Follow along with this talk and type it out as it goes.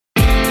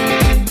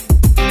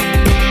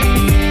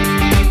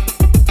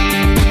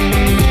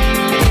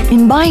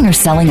buying or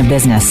selling a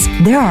business,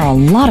 there are a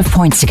lot of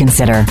points to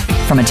consider,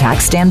 from a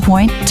tax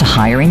standpoint to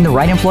hiring the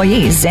right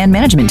employees and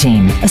management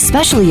team,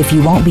 especially if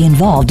you won't be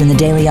involved in the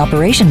daily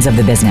operations of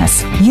the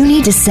business. You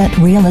need to set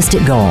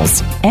realistic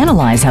goals,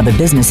 analyze how the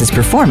business is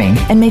performing,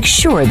 and make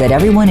sure that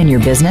everyone in your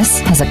business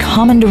has a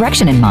common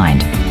direction in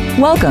mind.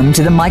 Welcome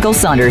to The Michael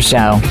Saunders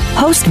Show.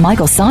 Host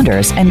Michael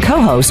Saunders and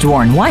co-host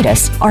Warren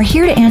Whitus are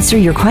here to answer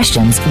your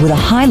questions with a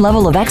high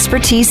level of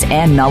expertise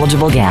and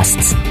knowledgeable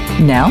guests.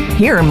 Now,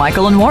 here are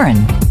Michael and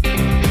Warren.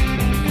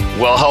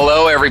 Well,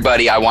 hello,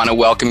 everybody. I want to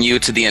welcome you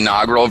to the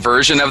inaugural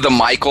version of The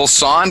Michael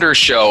Saunders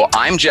Show.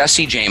 I'm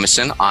Jesse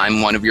Jameson.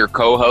 I'm one of your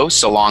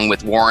co-hosts, along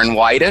with Warren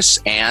Whitus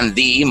and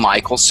the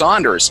Michael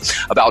Saunders.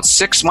 About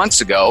 6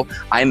 months ago,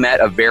 I met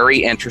a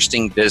very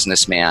interesting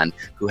businessman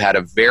who had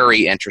a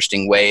very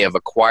interesting way of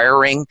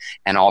acquiring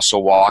and also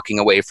walking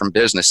away from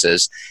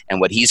businesses. And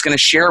what he's going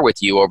to share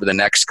with you over the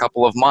next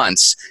couple of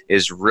months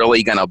is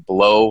really going to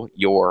blow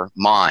your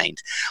mind.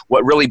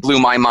 What really blew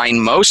my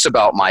mind most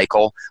about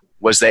Michael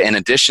was that in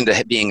addition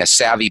to being a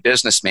savvy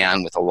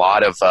businessman with a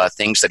lot of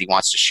things that he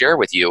wants to share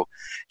with you,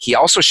 he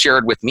also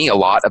shared with me a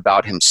lot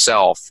about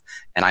himself,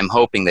 and I'm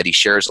hoping that he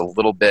shares a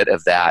little bit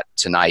of that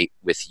tonight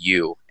with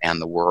you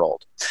and the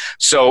world.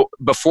 So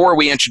before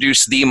we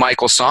introduce the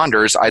Michael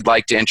Saunders, I'd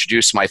like to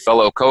introduce my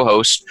fellow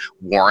co-host,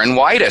 Warren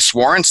Whitus.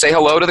 Warren, say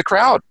hello to the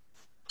crowd.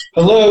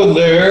 Hello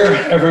there,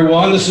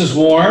 everyone. This is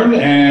Warren,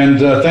 and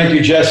thank you,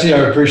 Jesse. I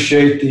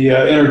appreciate the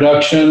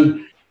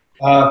introduction.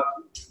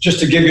 Just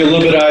to give you a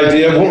little bit of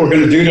idea of what we're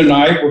going to do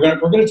tonight, we're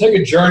going to take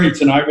a journey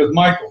tonight with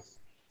Michael.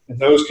 And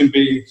those can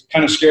be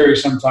kind of scary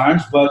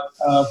sometimes, but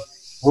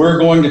we're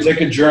going to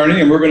take a journey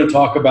and we're going to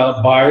talk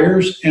about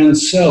buyers and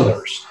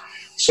sellers.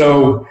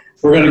 So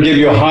we're going to give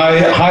you a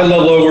high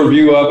level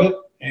overview of it,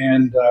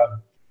 and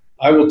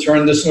I will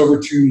turn this over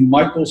to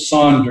Michael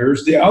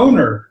Saunders, the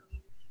owner,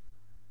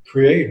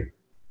 creator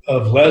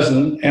of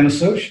Leslin and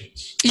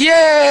Associates.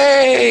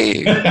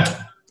 Yay!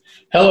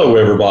 Hello,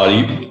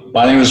 everybody.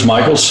 My name is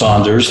Michael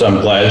Saunders. I'm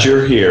glad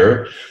you're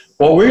here.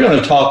 What we're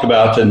going to talk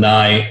about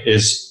tonight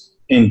is,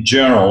 in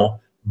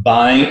general,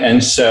 buying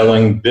and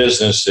selling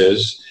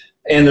businesses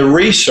and the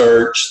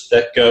research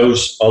that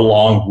goes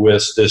along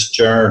with this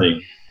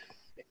journey.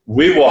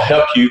 We will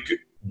help you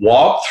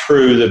walk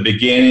through the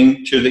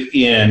beginning to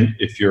the end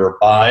if you're a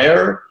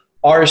buyer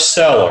or a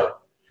seller.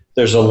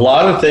 There's a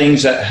lot of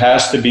things that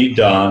has to be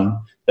done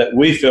that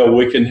we feel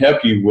we can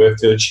help you with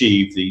to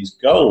achieve these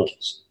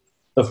goals.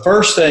 The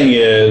first thing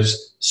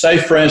is, say,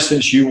 for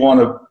instance, you want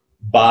to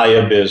buy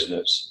a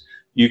business.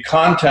 You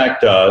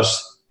contact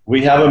us.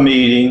 We have a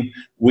meeting.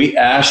 We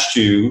asked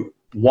you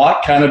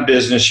what kind of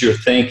business you're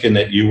thinking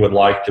that you would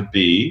like to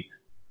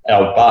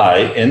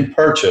buy and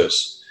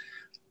purchase.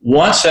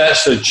 Once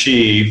that's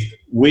achieved,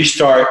 we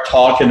start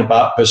talking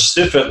about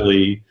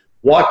specifically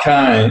what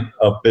kind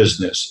of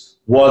business,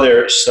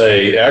 whether it's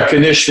a air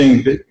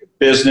conditioning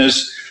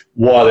business,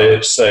 whether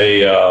it's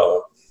a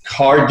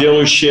car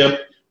dealership,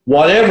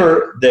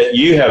 whatever that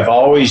you have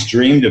always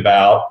dreamed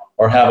about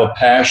or have a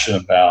passion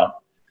about.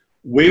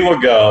 We will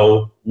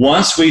go,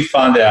 once we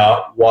find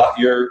out what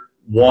you're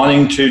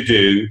wanting to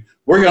do,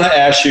 we're going to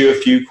ask you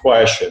a few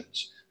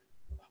questions.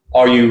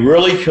 Are you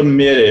really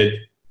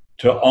committed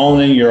to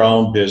owning your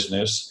own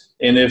business?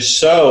 And if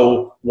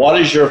so, what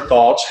is your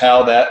thoughts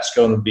how that's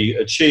going to be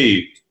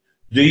achieved?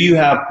 Do you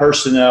have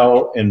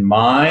personnel in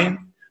mind?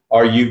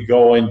 Are you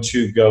going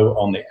to go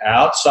on the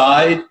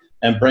outside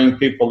and bring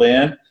people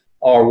in?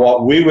 Or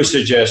what we would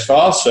suggest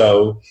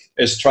also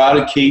is try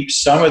to keep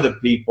some of the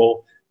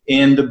people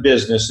in the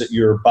business that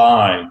you're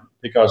buying,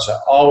 because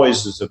that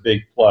always is a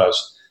big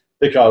plus,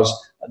 because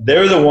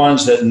they're the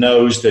ones that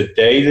knows the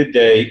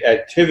day-to-day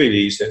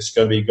activities that's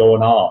going to be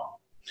going on.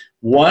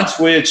 Once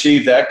we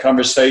achieve that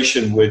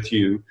conversation with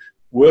you,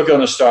 we're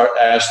going to start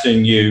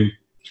asking you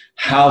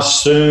how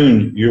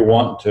soon you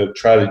want to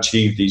try to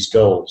achieve these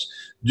goals.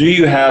 Do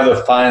you have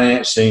the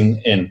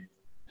financing in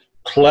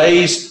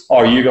place?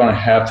 Are you going to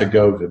have to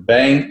go to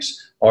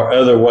banks or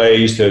other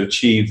ways to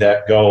achieve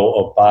that goal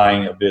of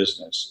buying a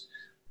business?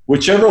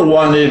 Whichever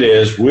one it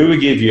is, we will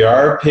give you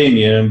our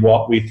opinion and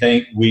what we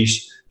think we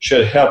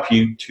should help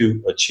you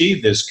to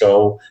achieve this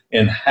goal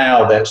and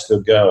how that's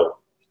the goal.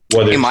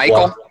 Hey,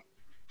 Michael.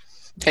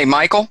 Hey,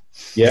 Michael.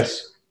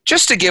 Yes?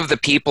 Just to give the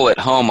people at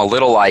home a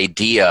little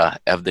idea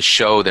of the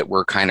show that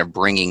we're kind of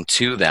bringing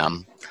to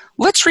them,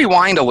 let's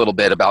rewind a little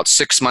bit about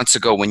 6 months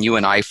ago when you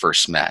and I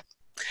first met.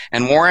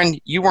 And Warren,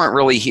 you weren't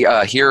really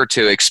here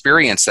to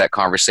experience that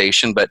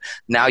conversation, but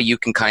now you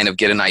can kind of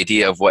get an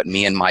idea of what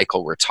me and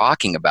Michael were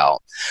talking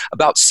about.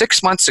 About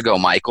 6 months ago,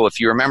 Michael, if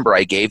you remember,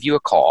 I gave you a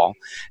call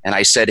and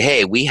I said,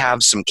 hey, we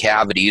have some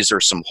cavities or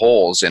some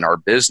holes in our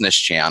business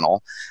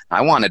channel.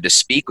 I wanted to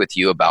speak with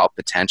you about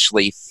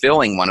potentially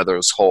filling one of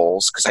those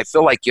holes because I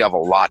feel like you have a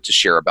lot to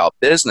share about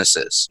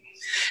businesses.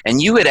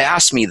 And you had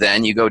asked me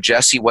then, you go,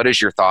 Jesse, what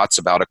is your thoughts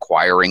about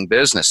acquiring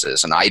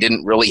businesses? And I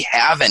didn't really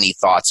have any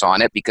thoughts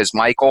on it because,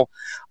 Michael,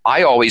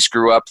 I always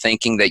grew up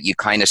thinking that you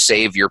kind of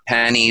save your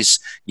pennies,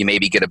 you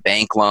maybe get a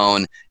bank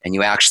loan, and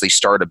you actually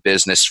start a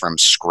business from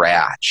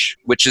scratch,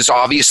 which is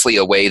obviously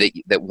a way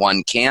that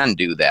one can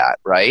do that,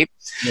 right?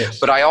 Yes.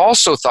 But I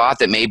also thought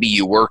that maybe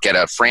you work at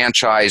a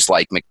franchise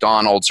like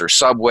McDonald's or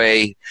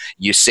Subway,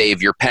 you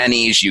save your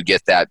pennies, you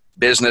get that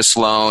business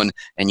loan,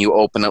 and you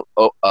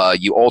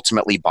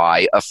ultimately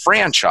buy a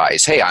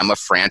franchise. Hey, I'm a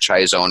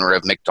franchise owner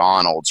of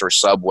McDonald's or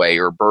Subway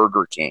or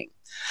Burger King.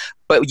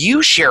 But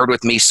you shared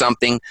with me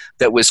something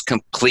that was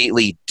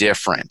completely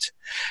different.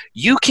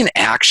 You can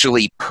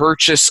actually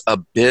purchase a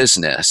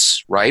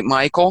business, right,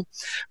 Michael,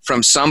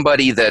 from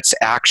somebody that's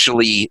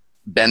actually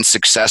been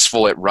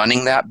successful at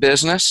running that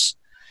business.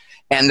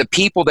 And the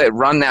people that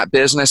run that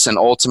business and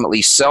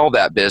ultimately sell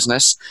that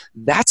business,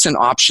 that's an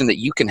option that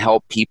you can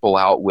help people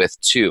out with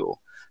too.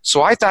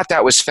 So I thought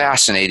that was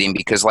fascinating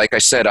because, like I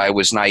said, I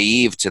was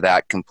naive to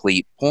that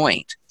complete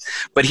point.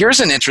 But here's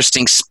an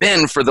interesting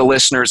spin for the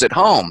listeners at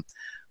home.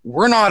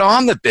 We're not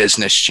on the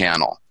business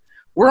channel.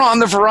 We're on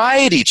the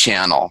variety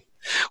channel,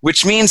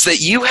 which means that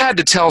you had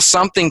to tell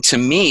something to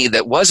me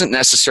that wasn't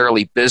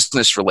necessarily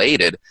business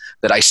related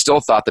that I still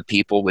thought the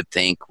people would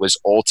think was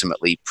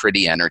ultimately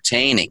pretty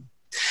entertaining.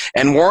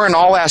 And Warren,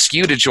 I'll ask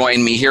you to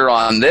join me here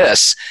on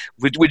this.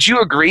 Would you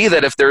agree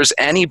that if there's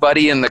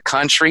anybody in the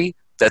country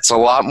that's a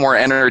lot more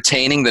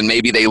entertaining than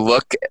maybe they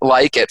look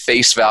like at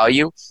face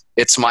value,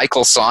 it's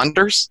Michael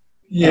Saunders?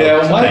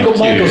 Yeah, Michael's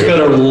got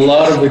a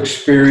lot of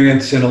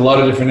experience in a lot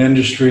of different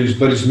industries,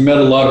 but he's met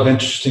a lot of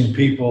interesting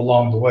people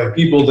along the way.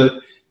 People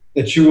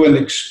that you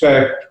wouldn't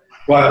expect.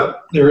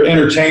 While they're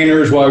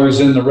entertainers, while he was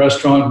in the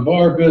restaurant and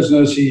bar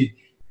business, he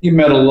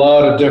met a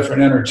lot of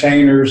different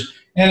entertainers,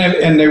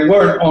 and they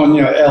weren't on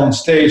Ellen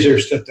stage. They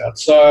stepped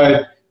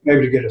outside,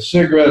 maybe to get a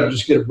cigarette or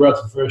just get a breath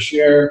of fresh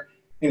air.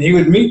 And he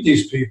would meet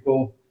these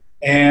people,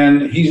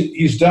 and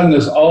he's done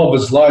this all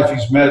of his life.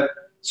 He's met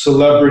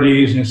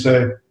celebrities, and he'd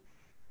say,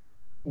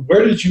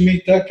 "Where did you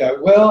meet that guy?"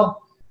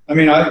 Well, I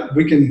mean,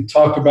 we can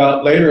talk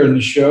about later in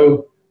the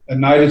show a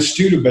night at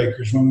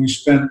Studebaker's when we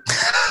spent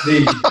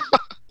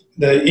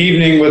the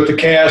evening with the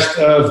cast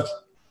of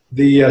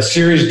the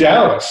series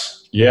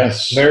Dallas.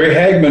 Yes. Larry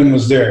Hagman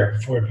was there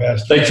before he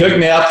passed away. They took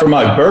me out for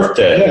my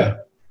birthday. Yeah.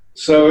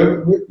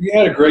 So we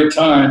had a great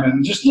time,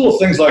 and just little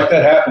things like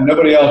that happen.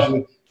 Nobody else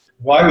would.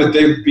 Why would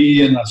they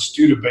be in a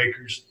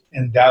Studebaker's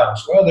in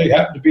Dallas? Well, they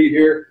happen to be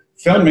here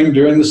filming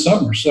during the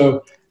summer.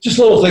 So just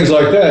little things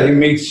like that. He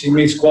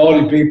meets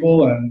quality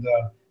people, and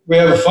we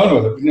have fun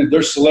with it.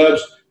 They're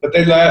celebs, but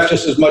they laugh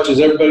just as much as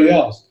everybody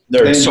else.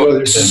 They're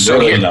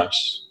really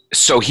nice.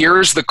 So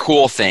here's the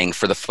cool thing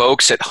for the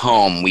folks at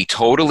home. We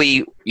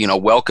totally,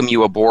 welcome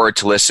you aboard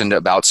to listen to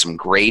about some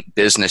great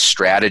business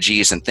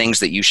strategies and things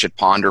that you should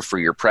ponder for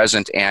your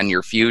present and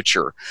your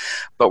future.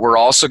 But we're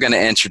also going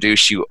to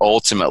introduce you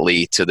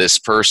ultimately to this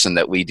person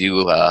that we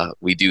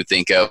do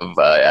think of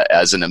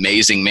as an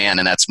amazing man,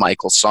 and that's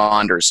Michael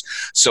Saunders.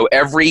 So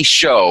every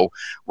show,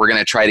 we're going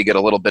to try to get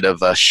a little bit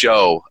of a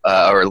show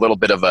or a little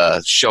bit of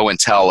a show and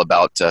tell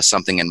about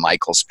something in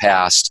Michael's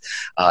past.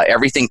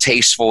 Everything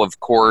tasteful, of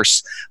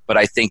course, but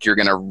I think you're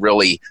going to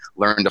really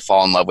learn to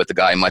fall in love with the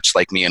guy, much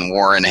like me and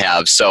Warren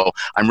have. So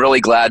I'm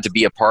really glad to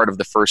be a part of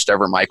the first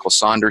ever Michael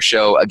Saunders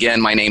show. Again,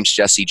 my name's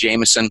Jesse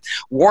Jameson.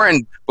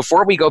 Warren,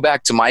 before we go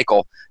back to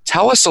Michael,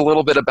 tell us a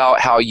little bit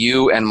about how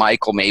you and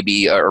Michael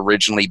maybe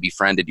originally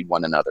befriended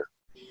one another.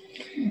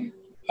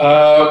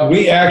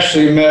 We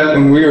actually met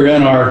when we were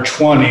in our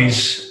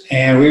 20s,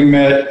 and we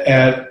met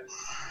at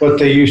what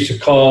they used to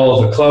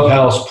call the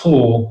clubhouse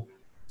pool.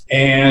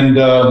 And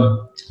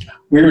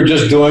we were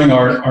just doing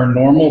our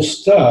normal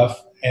stuff.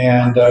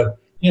 And,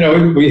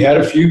 we had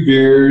a few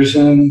beers,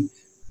 and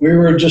we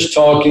were just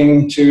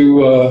talking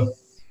to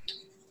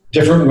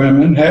different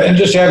women and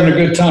just having a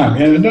good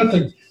time. And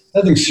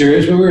nothing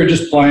serious, but we were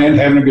just playing,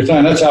 having a good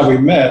time. That's how we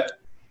met.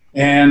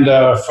 And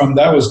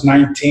that was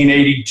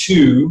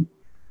 1982.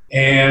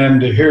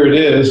 And here it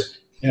is,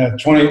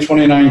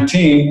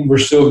 2019, we're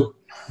still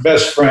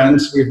best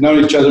friends. We've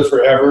known each other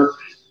forever.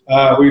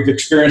 We've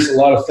experienced a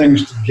lot of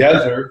things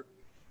together,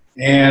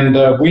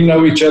 and we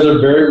know each other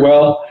very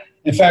well.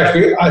 In fact,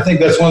 I think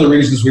that's one of the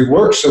reasons we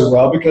work so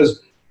well,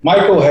 because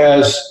Michael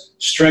has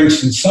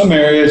strengths in some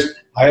areas.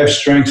 I have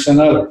strengths in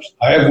others.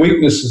 I have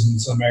weaknesses in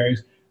some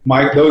areas.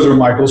 Those are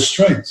Michael's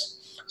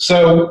strengths.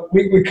 So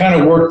we kind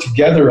of work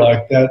together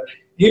like that,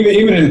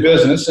 even in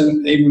business,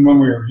 and even when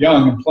we were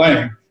young and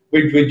playing.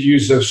 We'd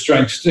use those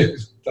strengths too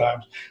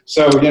sometimes.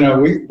 So,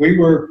 we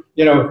were,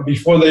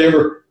 before they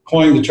ever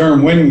coined the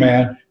term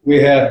wingman,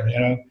 we had,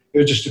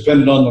 it just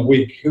depended on the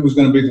week, who was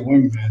going to be the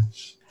wingman.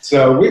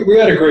 So we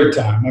had a great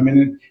time. I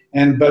mean,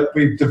 but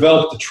we've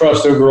developed the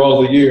trust over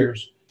all the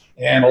years.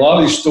 And a lot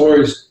of these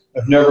stories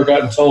have never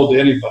gotten told to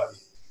anybody.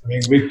 I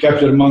mean, we've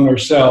kept it among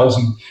ourselves.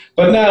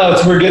 But now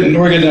we're getting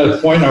at a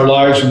point in our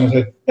lives when we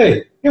say,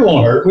 hey, it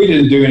won't hurt. We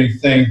didn't do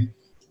anything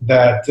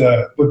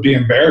that would be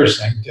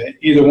embarrassing to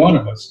either one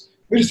of us.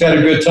 We just had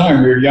a good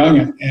time. We were young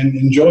and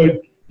enjoyed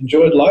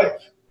life.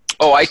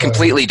 Oh, I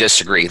completely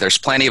disagree. There's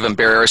plenty of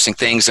embarrassing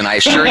things, and I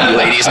assure you,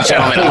 ladies and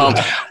gentlemen at home,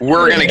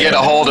 we're going to get a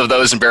hold of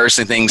those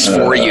embarrassing things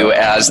for you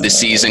as the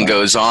season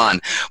goes on.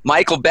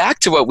 Michael, back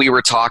to what we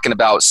were talking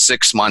about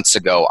 6 months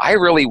ago. I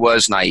really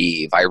was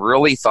naive. I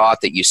really thought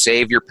that you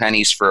save your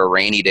pennies for a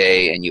rainy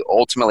day and you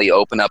ultimately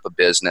open up a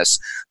business.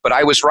 But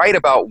I was right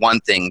about one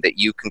thing that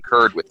you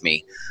concurred with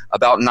me.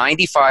 About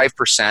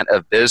 95%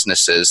 of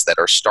businesses that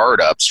are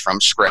startups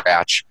from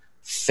scratch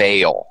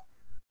fail.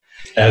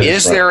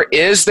 Is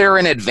there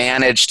an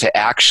advantage to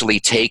actually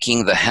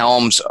taking the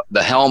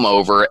helm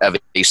over of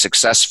a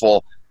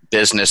successful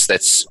business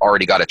that's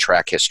already got a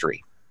track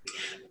history?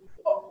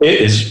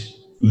 It is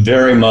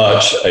very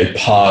much a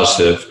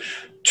positive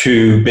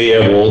to be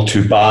able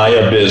to buy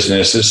a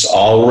business that's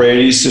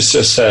already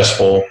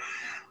successful,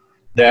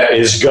 that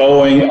is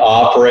going,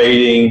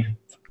 operating,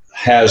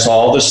 has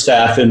all the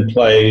staff in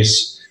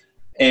place,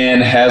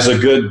 and has a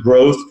good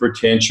growth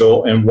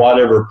potential in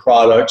whatever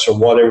products or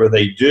whatever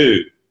they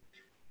do.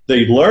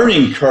 The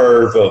learning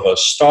curve of a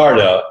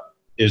startup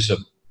is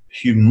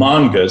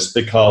humongous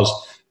because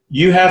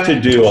you have to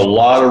do a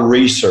lot of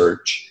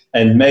research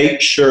and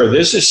make sure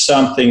this is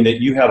something that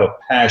you have a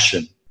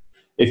passion.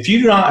 If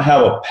you do not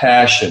have a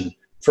passion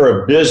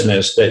for a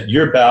business that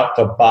you're about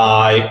to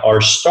buy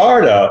or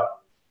start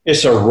up,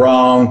 it's a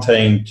wrong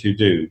thing to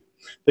do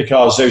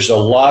because there's a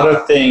lot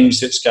of things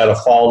that's got to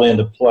fall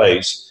into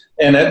place.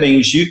 And that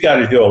means you've got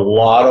to do a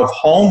lot of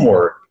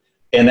homework.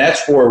 And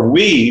that's where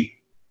we,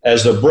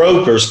 as the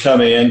brokers,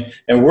 come in,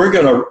 and we're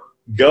going to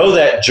go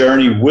that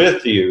journey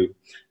with you.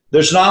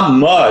 There's not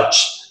much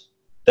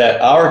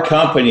that our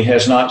company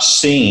has not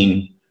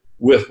seen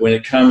with when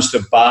it comes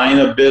to buying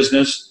a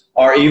business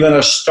or even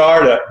a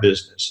startup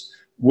business.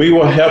 We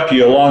will help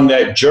you along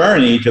that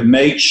journey to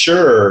make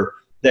sure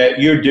that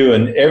you're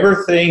doing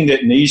everything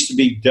that needs to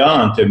be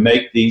done to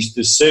make these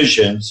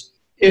decisions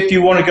if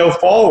you want to go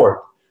forward.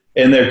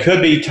 And there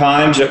could be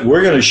times that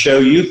we're going to show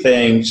you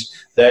things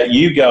that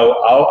you go,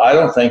 oh, I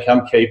don't think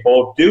I'm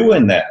capable of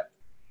doing that.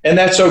 And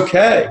that's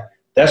okay.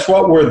 That's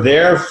what we're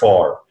there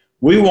for.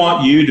 We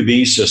want you to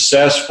be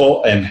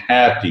successful and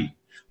happy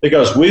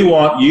because we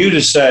want you to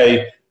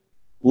say,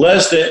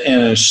 Leslie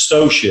and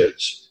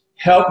Associates,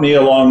 help me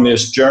along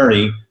this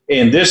journey.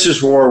 And this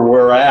is where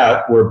we're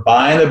at. We're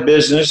buying a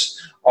business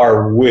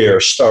or we're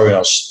starting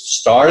a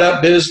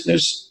startup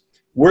business.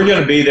 We're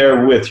going to be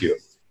there with you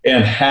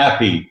and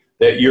happy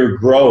that you're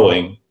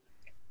growing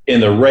in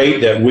the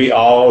rate that we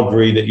all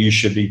agree that you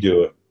should be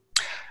doing.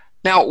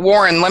 Now,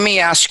 Warren, let me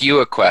ask you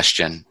a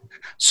question.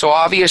 So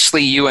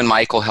obviously you and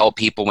Michael help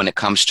people when it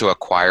comes to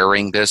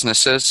acquiring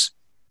businesses,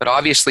 but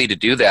obviously to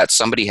do that,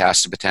 somebody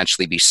has to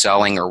potentially be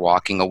selling or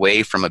walking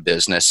away from a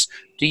business.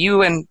 Do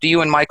you and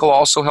Michael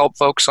also help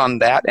folks on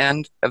that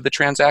end of the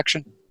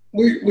transaction?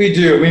 We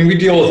do. I mean, we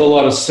deal with a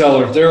lot of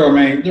sellers. They're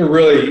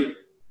really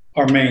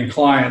our main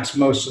clients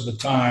most of the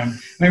time.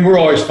 I mean, we're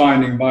always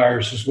finding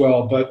buyers as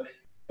well, but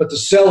the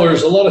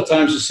sellers, a lot of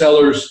times the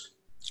sellers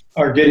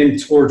are getting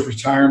towards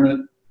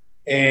retirement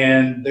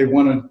and they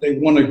want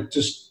to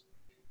just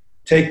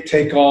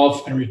take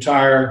off and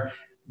retire,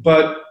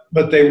 but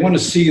they want to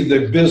see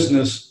the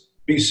business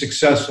be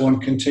successful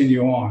and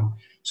continue on.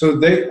 So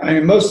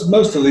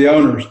most of the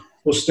owners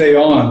will stay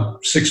on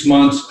 6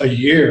 months, a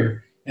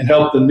year, and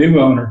help the new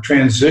owner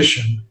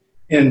transition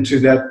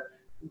into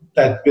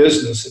that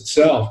business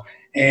itself.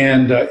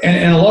 And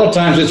a lot of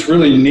times it's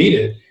really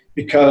needed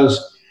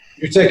because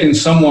you're taking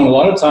someone, a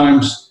lot of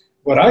times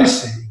what I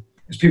see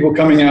is people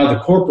coming out of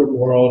the corporate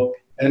world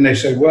and they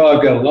say, well,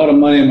 I've got a lot of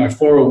money in my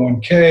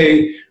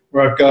 401k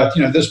or I've got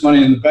this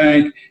money in the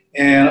bank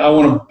and I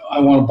want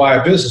to buy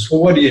a business.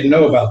 Well, what do you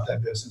know about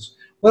that business?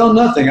 Well,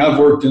 nothing. I've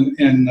worked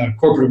in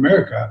corporate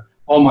America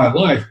all my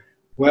life.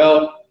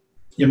 Well,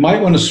 you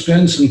might want to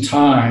spend some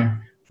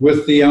time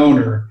with the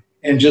owner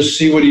and just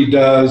see what he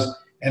does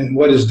and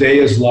what his day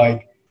is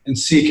like and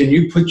see, can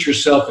you put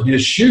yourself in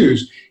his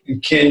shoes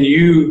and can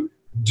you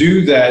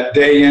do that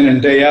day in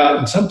and day out?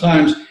 And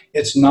sometimes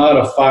it's not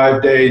a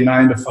 5-day,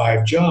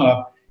 9-to-5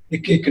 job.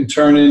 It can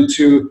turn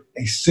into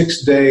a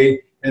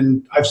 6-day,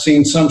 and I've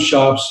seen some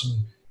shops,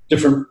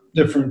 different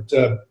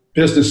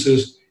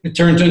businesses, it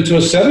turns into a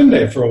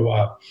 7-day for a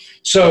while.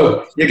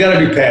 So you got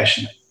to be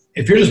passionate.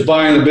 If you're just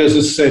buying a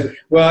business, say,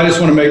 well, I just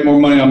want to make more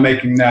money I'm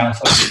making now.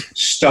 It's like,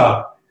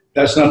 stop.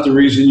 That's not the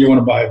reason you want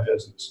to buy a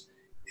business.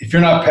 If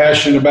you're not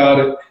passionate about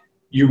it,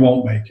 you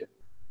won't make it.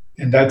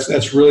 And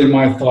that's really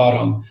my thought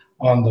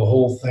on the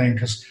whole thing.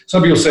 Because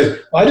some people say,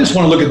 well, I just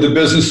want to look at the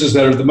businesses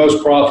that are the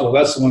most profitable.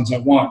 That's the ones I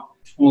want.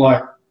 I'm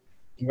like,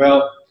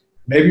 well,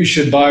 maybe you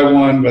should buy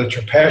one that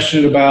you're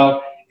passionate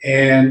about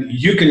and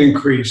you can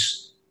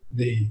increase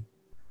the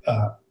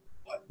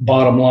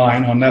bottom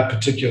line on that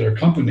particular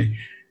company.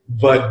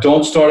 But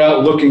don't start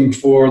out looking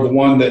for the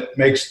one that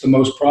makes the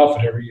most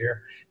profit every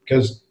year,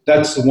 because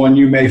that's the one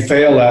you may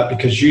fail at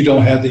because you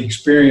don't have the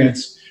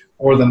experience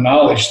or the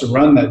knowledge to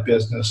run that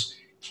business.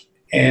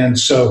 And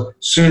so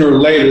sooner or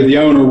later, the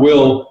owner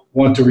will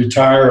want to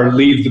retire or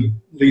leave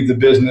the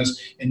business,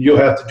 and you'll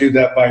have to do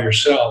that by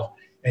yourself.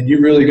 And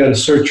you really got to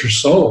search your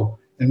soul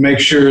and make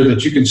sure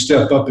that you can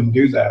step up and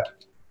do that.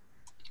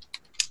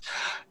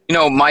 You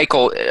know,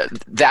 Michael,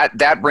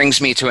 that brings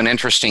me to an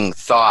interesting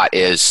thought.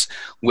 Is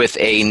with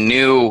a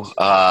new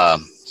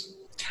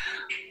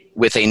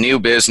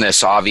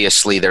business,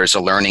 obviously there's a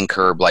learning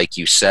curve, like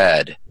you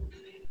said.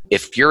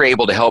 If you're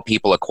able to help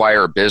people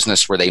acquire a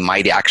business where they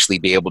might actually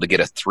be able to get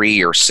a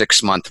 3 or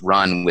 6 month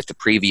run with the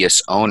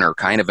previous owner,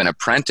 kind of an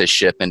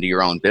apprenticeship into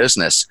your own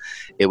business,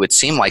 it would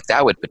seem like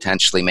that would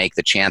potentially make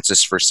the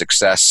chances for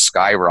success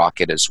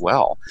skyrocket as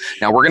well.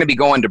 Now, we're going to be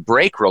going to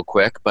break real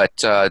quick, but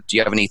do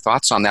you have any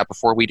thoughts on that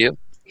before we do?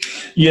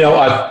 You know,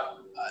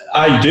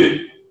 I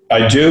do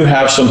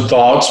have some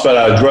thoughts, but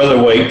I'd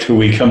rather wait till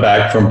we come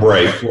back from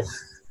break.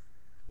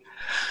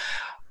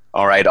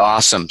 All right,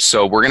 awesome.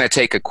 So we're going to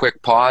take a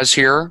quick pause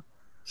here,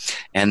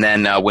 and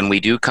then when we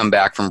do come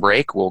back from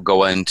break, we'll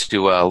go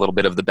into a little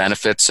bit of the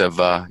benefits of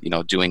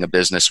doing a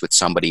business with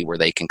somebody where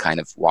they can kind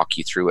of walk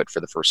you through it for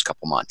the first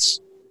couple months.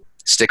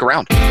 Stick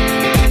around.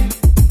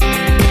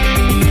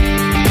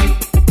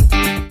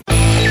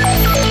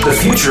 The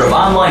future of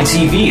online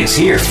TV is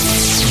here.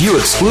 View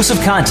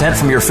exclusive content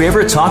from your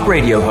favorite talk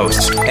radio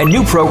hosts and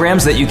new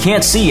programs that you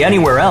can't see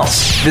anywhere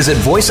else. Visit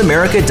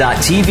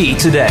voiceamerica.tv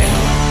today.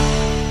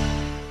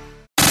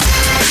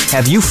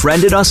 Have you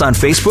friended us on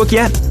Facebook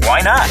yet? Why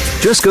not?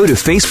 Just go to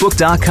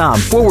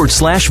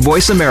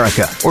facebook.com/Voice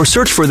America or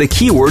search for the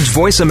keywords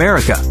Voice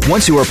America.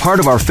 Once you are part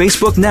of our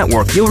Facebook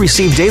network, you'll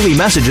receive daily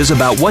messages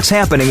about what's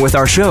happening with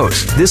our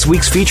shows, this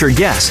week's featured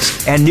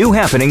guests, and new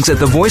happenings at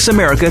the Voice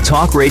America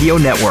Talk Radio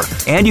Network.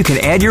 And you can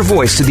add your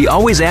voice to the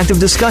always active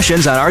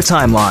discussions on our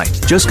timeline.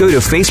 Just go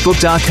to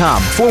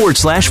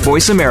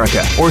facebook.com/Voice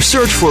America or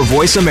search for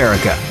Voice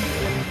America.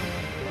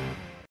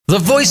 The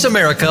Voice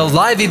America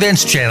Live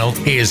Events channel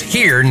is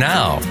here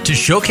now to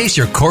showcase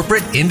your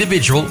corporate,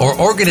 individual, or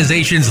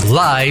organization's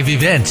live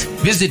event.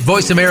 Visit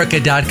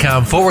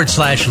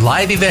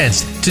voiceamerica.com/live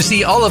events to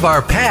see all of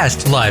our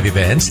past live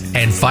events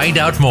and find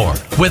out more.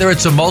 Whether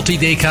it's a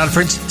multi-day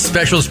conference,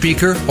 special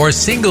speaker, or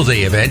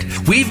single-day event,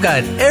 we've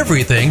got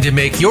everything to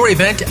make your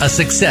event a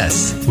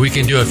success. We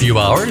can do a few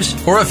hours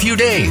or a few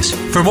days.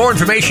 For more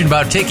information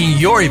about taking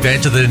your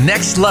event to the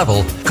next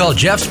level, call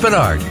Jeff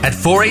Spinard at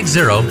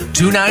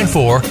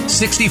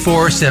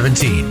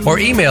 480-294-6417 or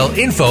email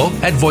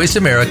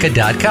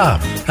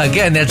info@voiceamerica.com.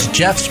 Again, that's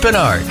Jeff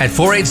Spinard at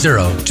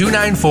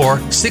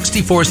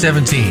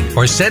 480-294-6417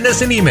 or send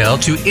us an email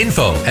to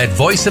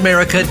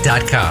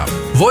info@voiceamerica.com.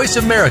 Voice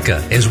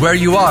America is where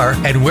you are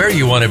and where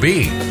you want to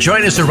be.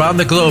 Join us around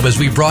the globe as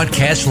we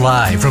broadcast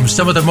live from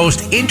some of the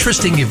most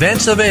interesting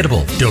events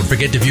available. Don't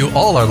forget to view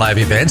all our live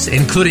events,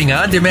 including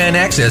on-demand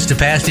access to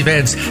past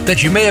events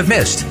that you may have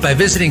missed by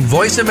visiting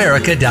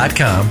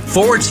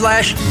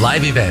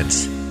voiceamerica.com/live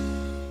events.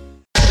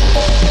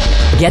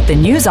 Get the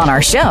news on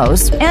our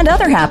shows and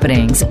other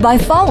happenings by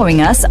following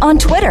us on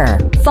Twitter.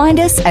 Find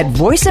us at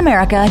Voice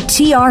America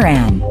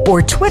TRN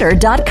or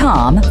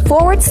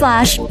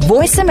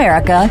twitter.com/Voice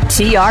America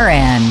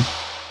TRN.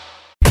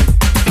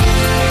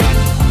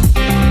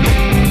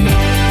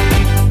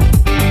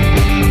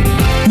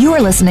 You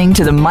are listening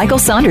to The Michael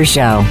Saunders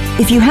Show.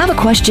 If you have a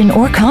question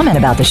or comment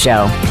about the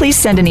show, please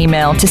send an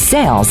email to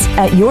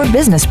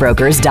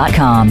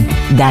sales@yourbusinessbrokers.com.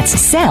 That's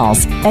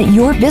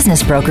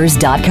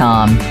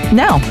sales@yourbusinessbrokers.com.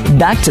 Now,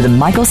 back to The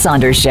Michael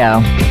Saunders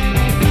Show.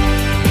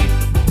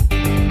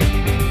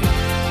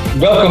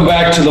 Welcome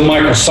back to The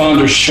Michael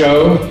Saunders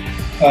Show.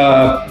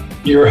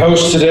 Your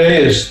host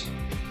today is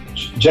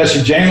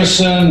Jesse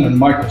Jameson and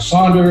Michael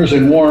Saunders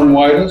and Warren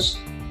Whitus.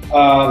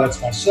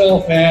 That's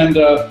myself. And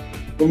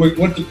when we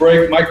went to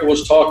break, Michael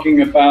was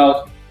talking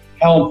about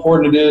how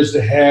important it is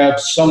to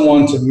have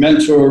someone to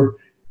mentor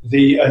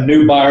a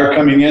new buyer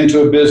coming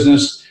into a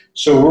business.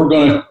 So we're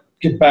going to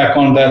get back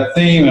on that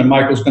theme, and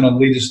Michael's going to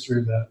lead us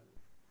through that.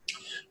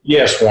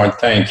 Yes, Warren,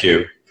 thank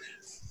you.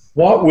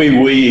 What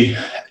we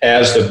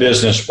as the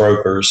business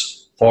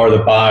brokers for the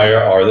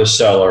buyer or the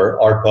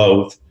seller are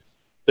both,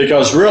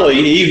 because really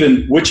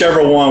even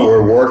whichever one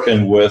we're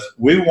working with,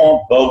 we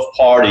want both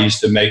parties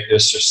to make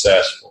this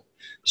successful.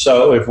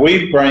 So if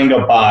we bring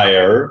a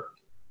buyer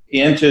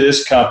into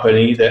this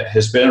company that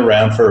has been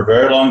around for a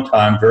very long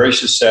time, very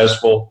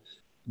successful,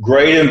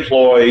 great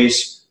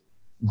employees,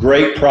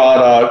 great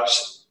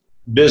products,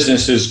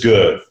 business is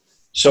good.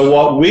 So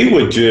what we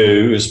would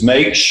do is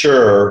make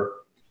sure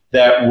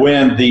that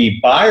when the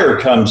buyer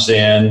comes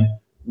in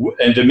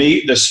and to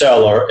meet the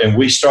seller and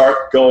we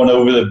start going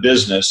over the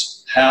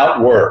business, how it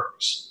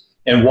works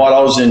and what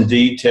else in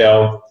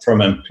detail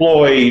from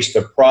employees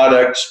to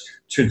products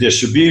to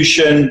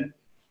distribution.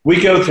 We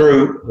go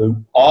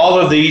through all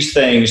of these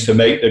things to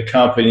make the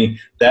company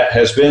that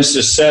has been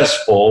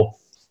successful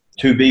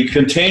to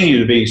continue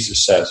to be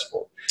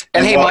successful.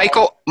 And hey,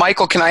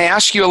 Michael, can I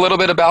ask you a little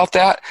bit about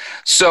that?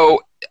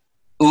 So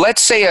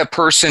let's say a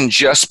person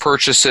just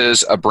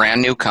purchases a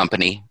brand new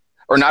company,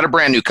 or not a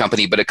brand new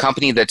company, but a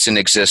company that's in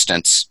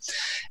existence,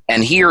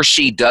 and he or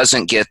she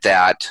doesn't get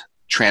that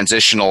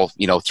transitional,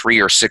 3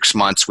 or 6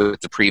 months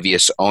with the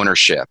previous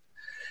ownership.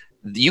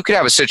 you could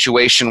have a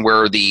situation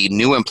where the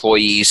new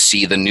employees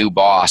see the new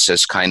boss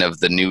as kind of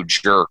the new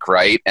jerk,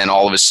 right? And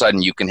all of a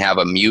sudden you can have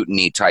a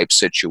mutiny type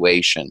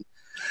situation.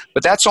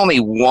 But that's only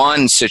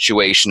one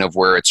situation of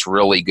where it's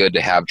really good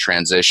to have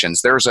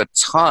transitions. There's a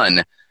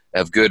ton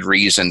of good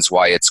reasons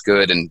why it's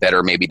good and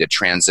better maybe to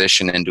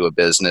transition into a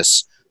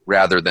business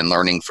rather than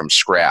learning from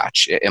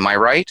scratch. Am I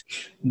right?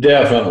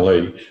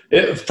 Definitely.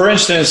 For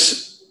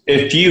instance,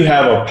 if you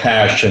have a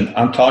passion,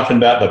 I'm talking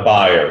about the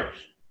buyer,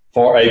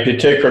 for a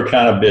particular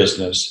kind of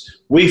business,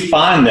 we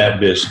find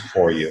that business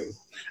for you.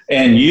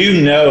 And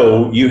you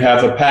know you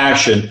have a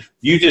passion.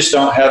 You just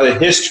don't have a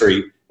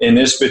history in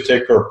this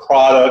particular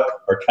product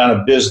or kind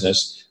of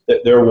business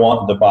that they're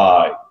wanting to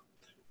buy.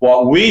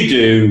 What we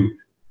do,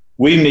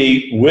 we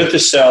meet with the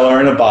seller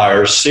and the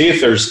buyer, see if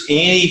there's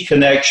any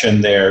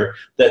connection there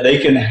that they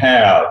can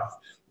have.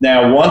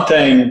 Now, one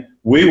thing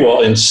we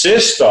will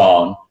insist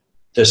on,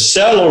 the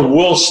seller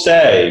will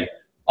stay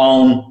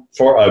on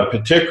for a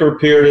particular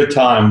period of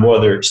time,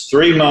 whether it's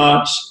 3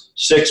 months,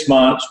 6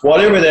 months,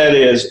 whatever that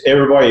is,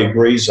 everybody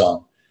agrees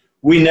on.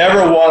 We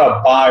never want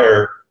a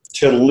buyer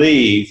to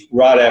leave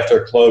right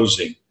after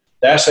closing.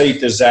 That's a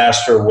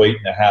disaster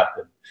waiting to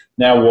happen.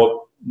 Now,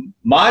 what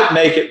might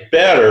make it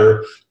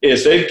better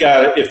is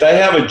if they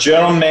have a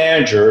general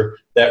manager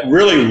that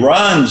really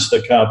runs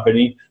the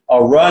company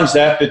or runs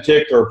that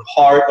particular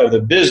part of the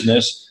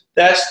business,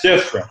 that's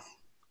different.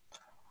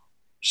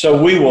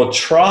 So we will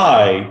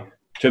try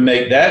to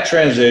make that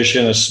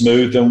transition a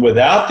smooth and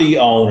without the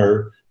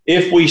owner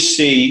if we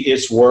see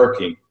it's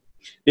working.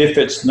 If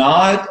it's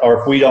not, or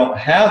if we don't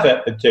have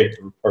that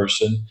particular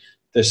person,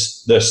 the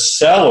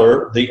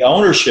seller, the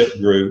ownership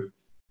group,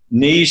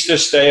 needs to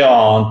stay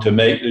on to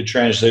make the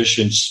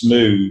transition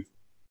smooth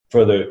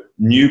for the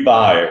new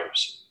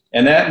buyers.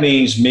 And that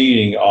means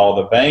meeting all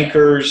the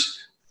bankers,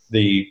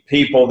 the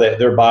people that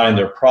they're buying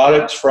their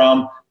products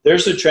from.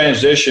 There's a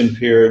transition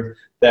period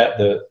that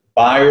the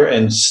buyer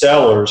and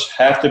sellers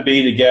have to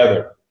be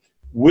together.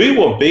 We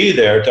will be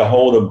there to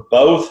hold them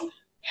both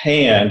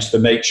hands to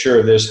make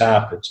sure this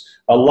happens.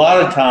 A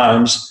lot of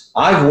times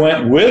I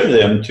went with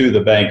them to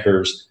the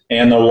bankers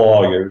and the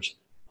lawyers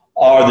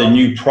or the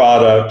new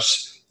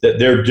products that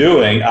they're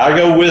doing. I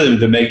go with them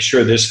to make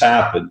sure this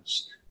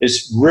happens.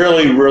 It's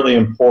really, really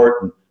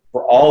important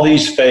for all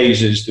these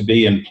phases to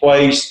be in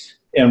place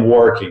and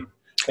working.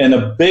 And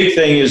the big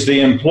thing is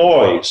the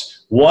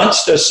employees.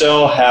 Once the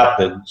sale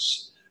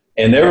happens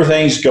and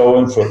everything's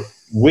going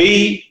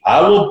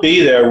I will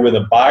be there with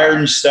a buyer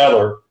and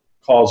seller,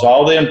 calls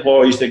all the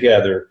employees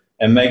together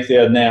and make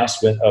the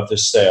announcement of the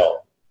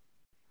sale.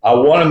 I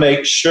want to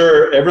make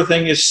sure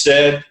everything is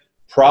said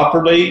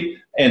properly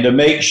and to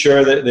make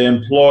sure that the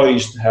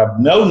employees have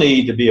no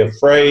need to be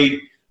afraid,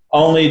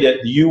 only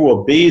that you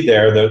will be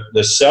there.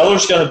 The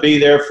seller's going to be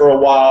there for a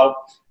while,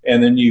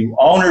 and the new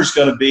owner's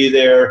going to be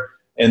there,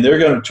 and they're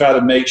going to try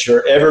to make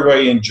sure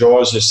everybody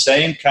enjoys the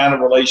same kind of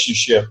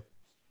relationship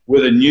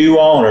with a new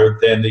owner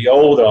than the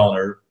old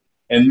owner,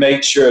 and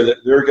make sure that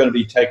they're going to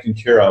be taken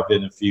care of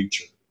in the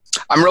future.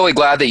 I'm really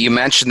glad that you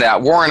mentioned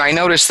that. Warren, I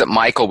noticed that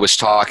Michael was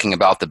talking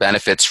about the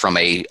benefits from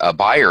a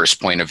buyer's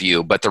point of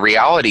view, but the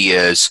reality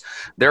is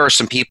there are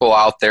some people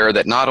out there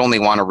that not only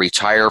want to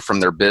retire from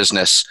their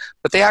business,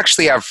 but they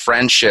actually have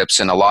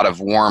friendships and a lot of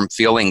warm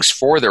feelings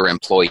for their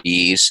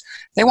employees.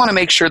 They want to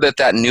make sure that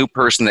that new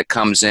person that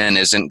comes in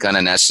isn't going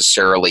to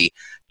necessarily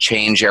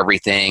change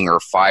everything or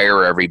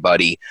fire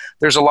everybody.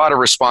 There's a lot of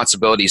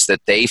responsibilities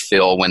that they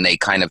feel when they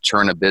kind of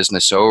turn a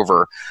business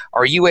over.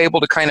 Are you able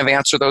to kind of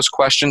answer those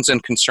questions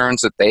and concerns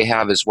that they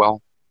have as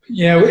well?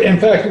 Yeah, in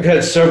fact, we've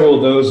had several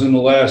of those in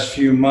the last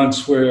few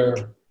months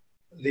where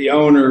the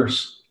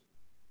owners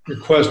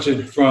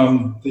requested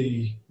from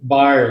the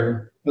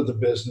buyer of the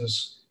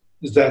business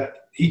is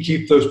that he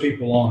keep those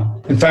people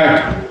on. In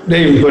fact,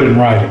 they even put it in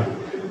writing.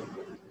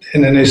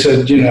 And then they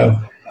said,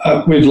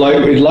 we'd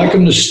like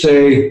them to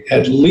stay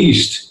at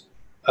least,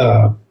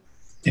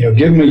 give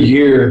them a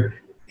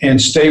year and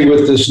stay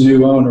with this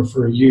new owner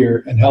for a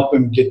year and help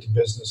him get the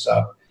business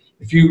up.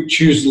 If you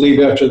choose to leave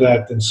after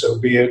that, then so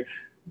be it.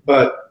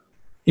 But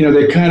they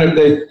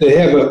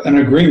have an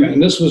agreement,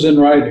 and this was in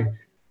writing,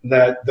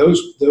 that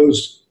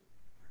those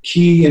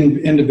key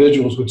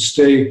individuals would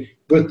stay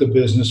with the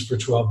business for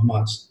 12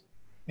 months,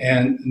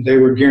 and they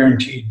were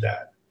guaranteed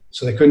that.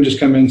 So they couldn't just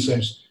come in and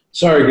say,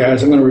 sorry,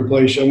 guys, I'm going to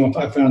replace you.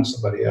 I found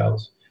somebody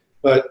else.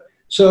 But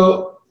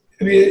so,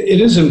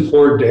 it is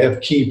important to have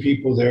key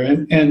people there.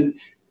 And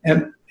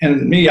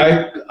me,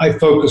 I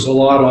focus a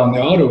lot on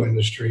the auto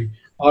industry,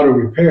 auto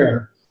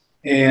repair,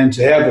 and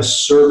to have a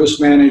service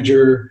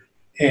manager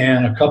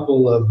and a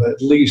couple of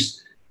at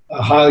least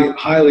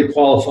highly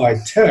qualified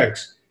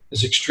techs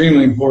is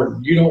extremely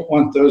important. You don't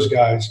want those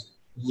guys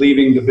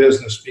leaving the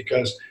business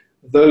because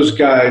those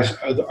guys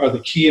are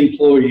the key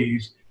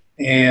employees,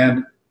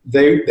 and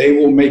they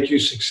will make you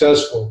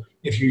successful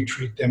if you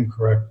treat them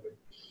correctly.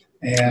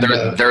 And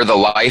they're the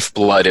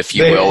lifeblood, if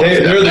you will.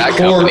 They're the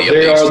core.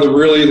 They are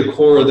really the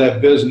core of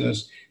that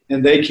business,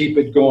 and they keep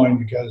it going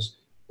because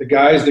the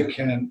guys that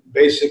can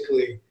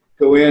basically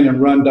go in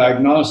and run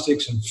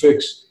diagnostics and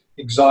fix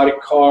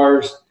exotic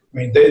cars. I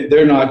mean,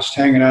 they're not just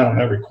hanging out on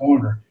every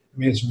corner. I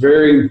mean, it's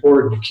very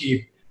important to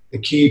keep the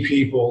key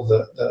people,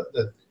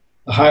 the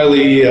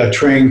highly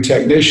trained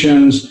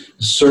technicians,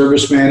 the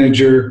service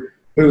manager,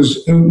 who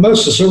most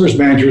of the service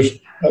managers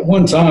at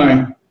one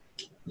time,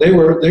 they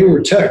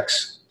were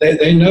techs.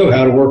 They know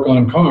how to work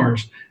on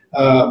cars,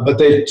 but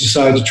they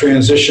decided to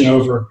transition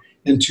over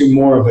into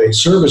more of a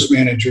service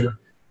manager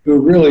who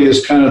really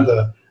is kind of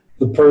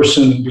the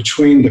person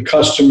between the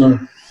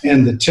customer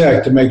and the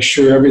tech to make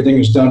sure everything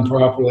is done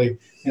properly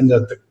and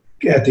that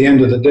at the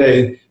end of the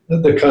day,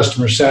 the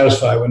customer is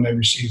satisfied when they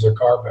receive their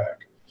car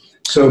back.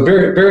 So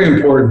very, very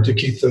important to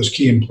keep those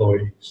key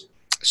employees.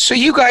 So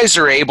you guys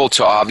are able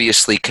to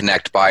obviously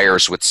connect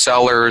buyers with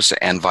sellers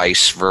and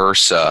vice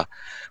versa.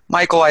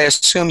 Michael, I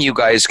assume you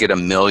guys get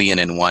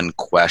 1,000,001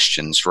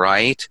 questions,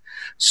 right?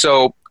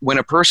 So when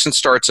a person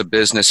starts a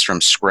business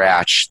from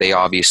scratch, they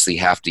obviously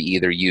have to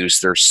either use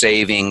their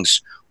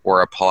savings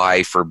or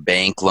apply for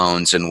bank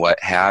loans and what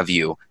have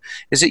you.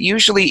 Is it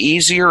usually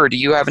easier, or do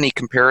you have any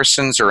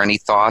comparisons or any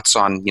thoughts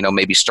on,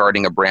 maybe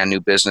starting a brand new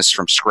business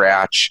from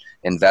scratch,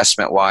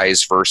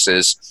 investment-wise,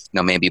 versus,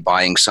 maybe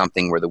buying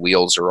something where the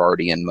wheels are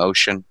already in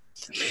motion?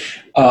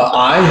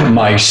 I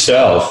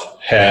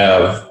myself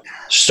have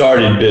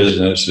started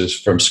businesses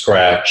from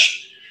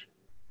scratch,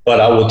 but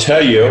I will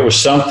tell you, it was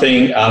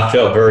something I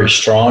felt very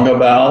strong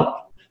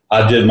about.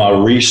 I did my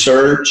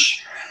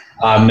research.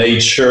 I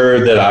made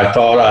sure that I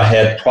thought I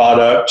had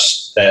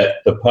products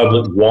that the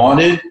public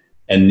wanted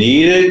and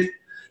needed.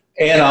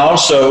 And I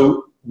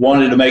also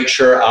wanted to make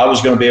sure I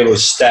was going to be able to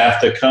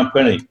staff the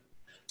company.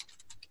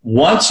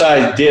 Once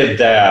I did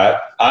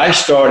that, I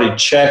started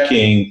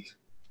checking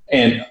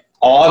and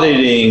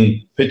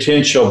auditing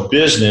potential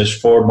business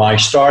for my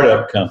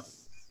startup company.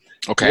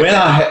 Okay. When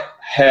I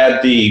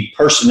had the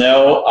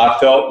personnel I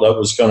felt that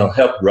was going to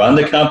help run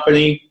the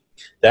company,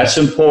 that's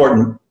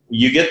important.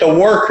 You get the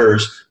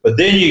workers, but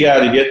then you got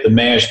to get the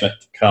management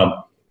to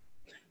come.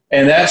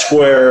 And that's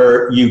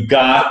where you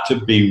got to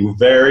be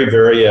very,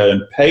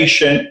 very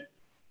patient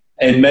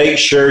and make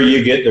sure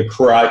you get the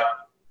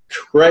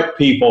correct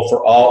people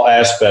for all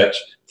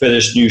aspects for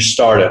this new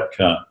startup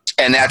company.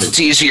 And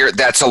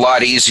that's a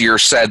lot easier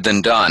said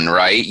than done,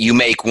 right? You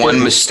make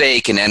one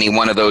mistake in any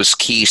one of those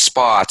key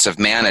spots of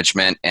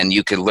management and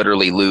you could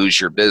literally lose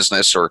your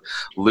business or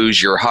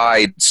lose your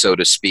hide, so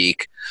to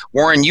speak.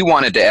 Warren, you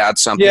wanted to add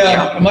something.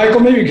 Yeah, Michael,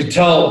 maybe you could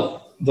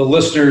tell the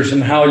listeners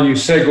and how you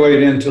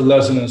segued into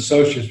Lesden &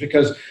 Associates,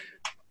 because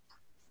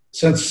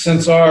since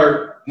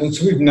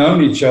we've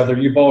known each other,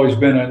 you've always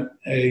been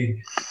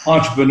a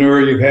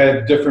entrepreneur. You've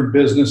had different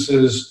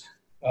businesses,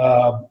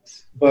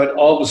 but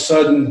all of a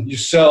sudden you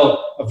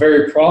sell a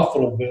very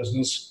profitable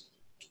business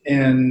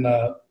in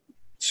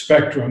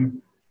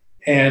Spectrum,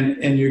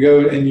 and you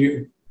go and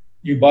you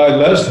buy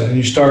Lesden and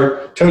you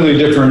start totally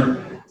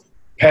different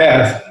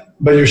path,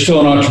 but you're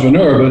still an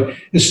entrepreneur, but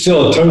it's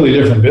still a totally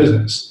different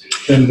business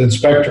than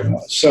Spectrum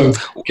was. So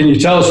can you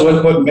tell us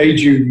what made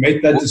you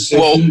make that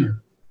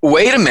decision? Well,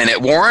 wait a minute,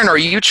 Warren, are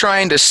you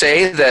trying to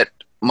say that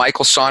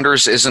Michael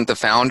Saunders isn't the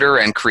founder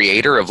and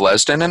creator of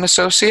Lesden &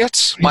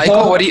 Associates?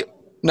 Michael, what do you...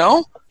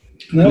 No,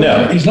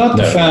 he's not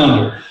the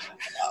founder.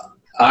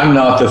 I'm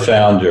not the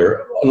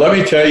founder. Let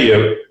me tell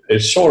you,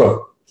 it's sort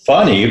of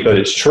funny, but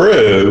it's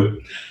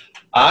true.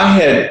 I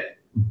had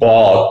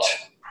bought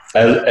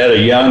at a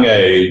young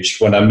age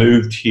when I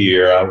moved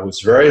here. I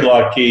was very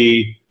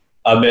lucky.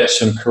 I met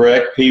some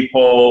correct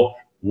people.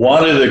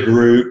 One of the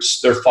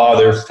groups, their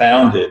father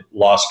founded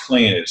Las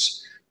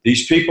Colinas.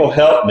 These people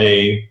helped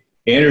me,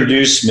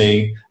 introduced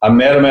me. I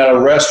met them at a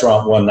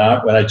restaurant one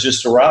night when I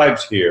just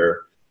arrived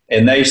here,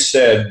 and they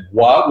said,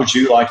 "What would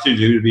you like to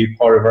do to be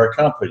part of our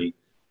company?"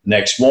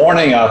 Next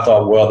morning, I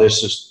thought, well,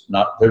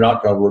 they're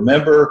not going to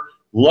remember.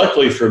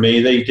 Luckily for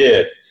me, they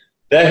did.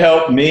 That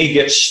helped me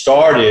get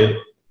started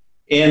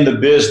in the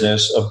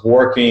business of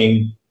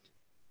working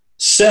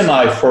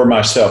semi for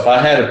myself. I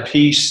had a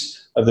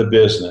piece of the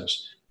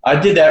business. I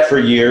did that for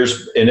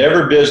years. In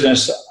every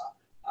business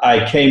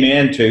I came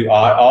into,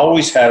 I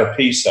always had a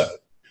piece of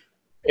it.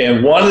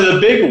 And one of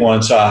the big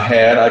ones I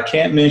had, I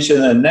can't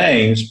mention the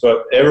names,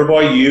 but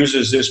everybody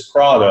uses this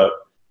product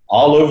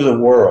all over the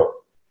world.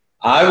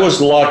 I was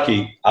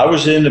lucky. I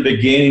was in the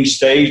beginning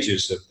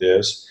stages of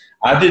this.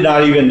 I did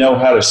not even know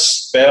how to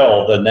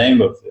spell the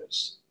name of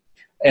this.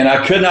 And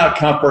I could not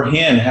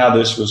comprehend how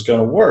this was going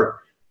to work.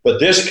 But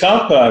this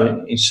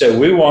company said,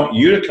 we want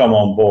you to come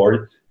on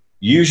board,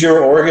 use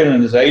your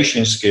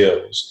organization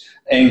skills,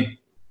 and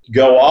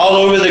go all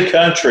over the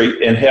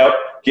country and help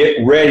get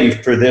ready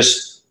for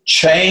this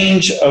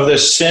change of the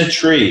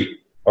century,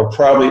 or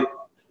probably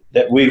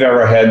that we've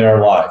ever had in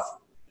our life.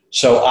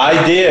 So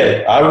I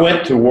did. I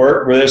went to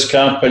work for this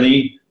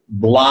company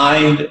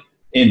blind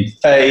in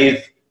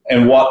faith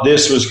and what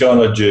this was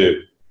going to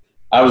do.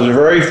 I was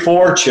very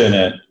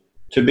fortunate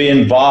to be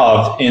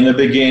involved in the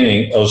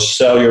beginning of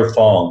cellular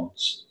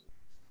phones.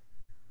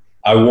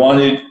 I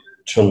wanted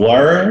to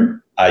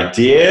learn. I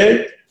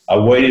did. I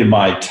waited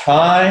my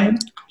time.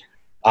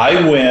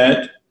 I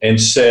went and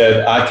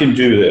said, I can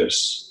do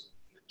this.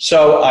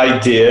 So I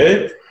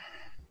did.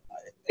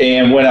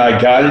 And when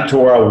I got it to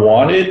where I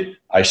wanted,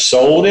 I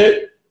sold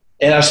it.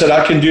 And I said,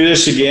 I can do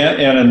this again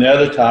in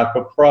another type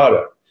of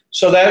product.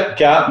 So that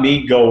got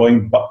me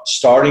going,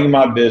 starting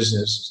my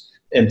business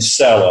and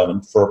selling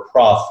them for a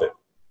profit.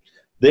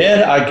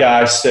 Then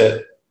I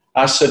said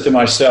to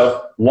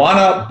myself, why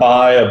not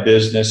buy a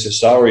business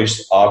that's already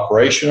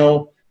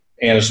operational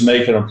and is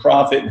making a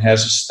profit and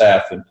has a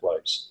staff in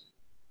place?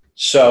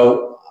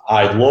 So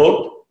I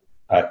looked,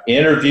 I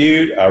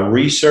interviewed, I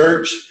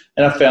researched,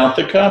 and I found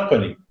the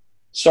company.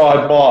 So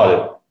I bought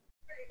it.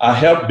 I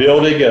helped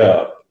build it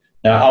up.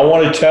 Now, I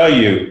want to tell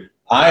you,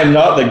 I am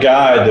not the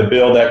guy to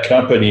build that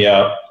company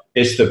up.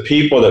 It's the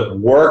people that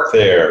work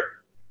there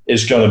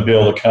is going to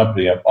build a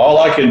company up. All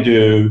I can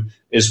do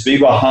is be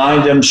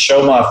behind them,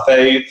 show my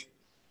faith,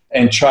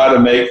 and try to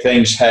make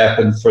things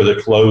happen for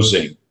the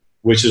closing,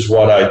 which is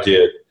what I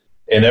did.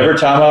 And every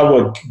time I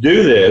would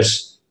do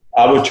this,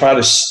 I would try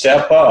to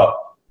step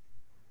up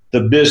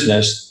the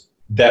business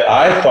that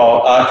I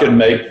thought I could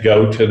make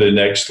go to the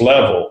next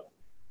level.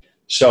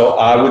 So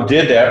I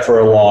did that for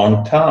a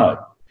long time.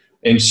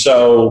 And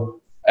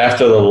so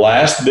after the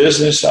last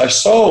business I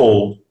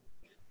sold,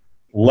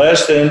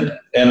 Lesden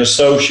and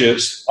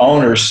Associates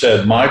owners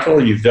said,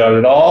 Michael, you've done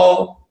it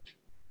all.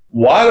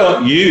 Why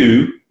don't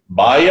you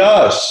buy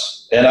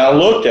us? And I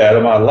looked at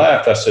him, I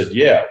laughed, I said,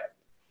 yeah.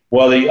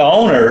 Well, the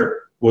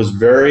owner was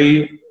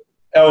very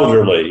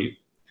elderly,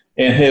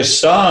 and his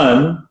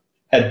son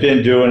had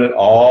been doing it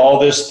all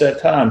that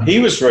time. He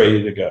was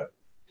ready to go.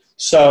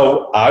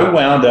 So I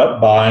wound up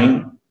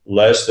buying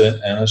Lesden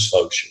and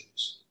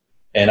Associates.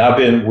 And I've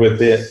been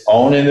with it,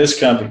 owning this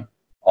company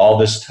all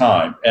this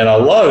time. And I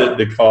love it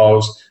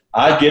because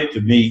I get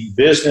to meet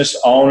business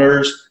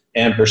owners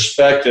and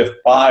prospective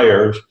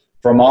buyers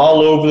from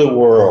all over the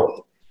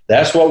world.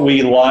 That's what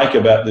we like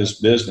about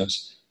this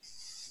business.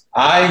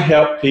 I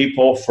help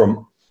people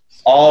from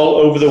all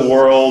over the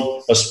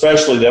world,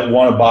 especially that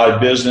want to buy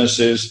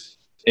businesses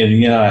in the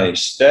United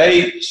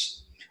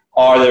States,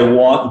 or they're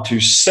wanting to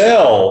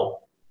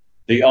sell.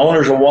 The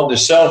owners are wanting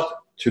to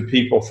sell to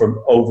people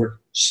from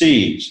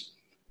overseas.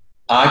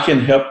 I can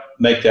help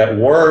make that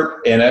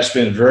work, and that's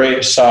been very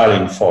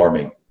exciting for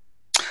me.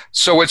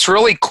 So what's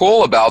really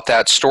cool about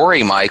that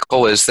story,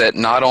 Michael, is that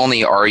not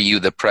only are you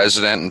the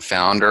president and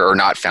founder, or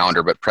not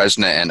founder, but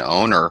president and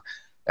owner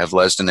of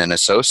Lesden and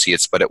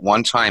Associates, but at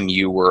one time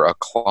you were a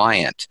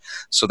client.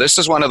 So this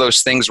is one of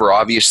those things where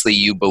obviously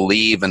you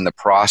believe in the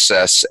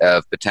process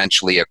of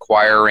potentially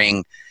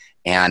acquiring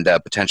and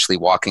potentially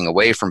walking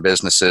away from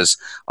businesses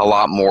a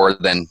lot more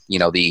than,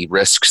 the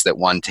risks that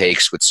one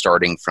takes with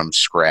starting from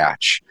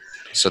scratch.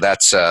 So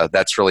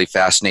that's really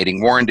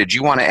fascinating. Warren, did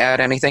you want to add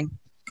anything?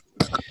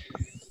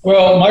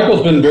 Well,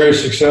 Michael's been very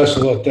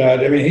successful at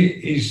that. I mean,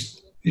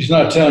 he's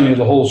not telling you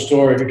the whole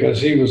story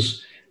because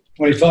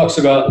when he talks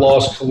about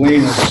Las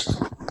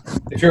Colinas,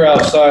 if you're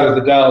outside of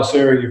the Dallas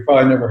area, you've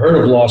probably never heard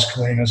of Las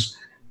Colinas,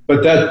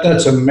 but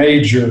that's a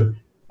major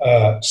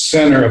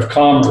center of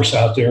commerce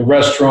out there,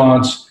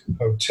 restaurants,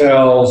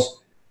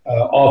 hotels,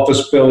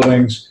 office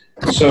buildings.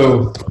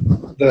 So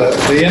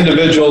the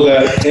individual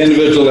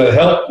that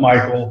helped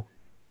Michael,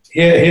 he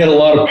had a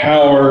lot of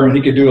power and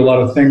he could do a lot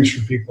of things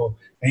for people.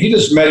 And he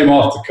just met him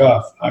off the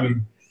cuff. I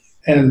mean,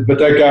 but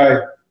that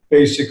guy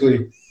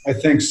basically, I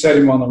think, set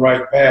him on the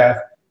right path.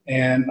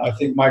 And I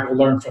think Michael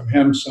learned from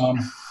him some.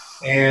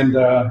 And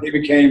he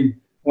became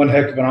one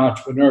heck of an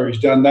entrepreneur. He's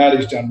done that.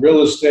 He's done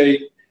real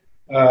estate.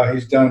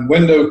 He's done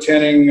window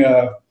tinting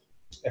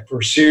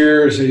for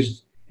Sears.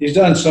 He's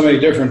done so many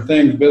different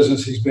things.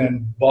 Business he's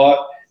been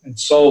bought and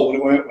sold.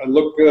 It went and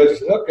looked good. He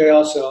said, okay,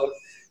 I'll sell it.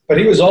 But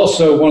he was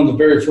also one of the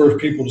very first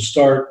people to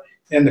start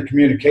in the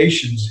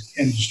communications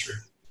industry.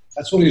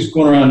 That's what he's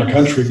going around the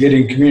country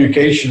getting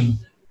communication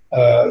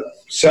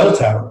cell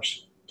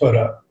towers put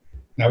up.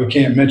 Now, we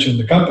can't mention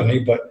the company,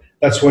 but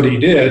that's what he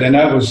did. And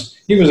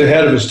he was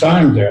ahead of his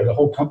time there. The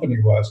whole company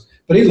was.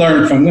 But he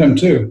learned from them,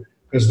 too,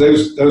 because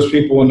those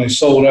people, when they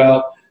sold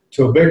out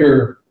to a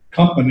bigger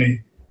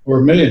company,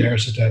 were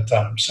millionaires at that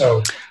time.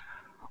 So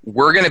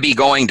we're going to be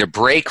going to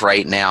break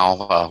right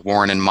now,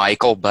 Warren and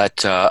Michael.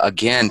 But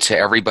again, to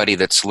everybody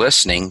that's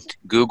listening,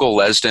 Google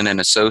Lesden and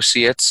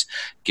Associates.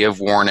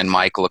 Give Warren and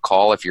Michael a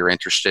call if you're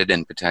interested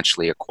in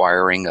potentially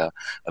acquiring a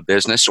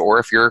business, or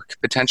if you're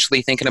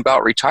potentially thinking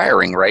about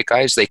retiring, right,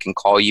 guys? They can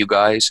call you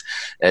guys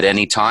at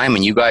any time,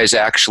 and you guys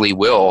actually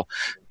will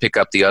pick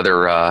up the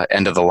other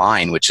end of the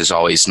line, which is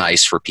always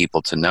nice for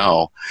people to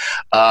know.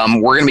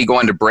 We're going to be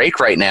going to break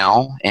right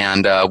now,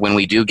 and when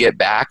we do get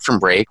back from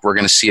break, we're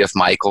going to see if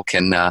Michael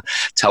can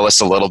tell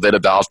us a little bit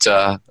about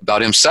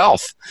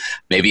himself,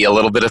 maybe a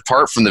little bit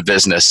apart from the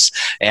business.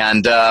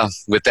 And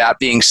with that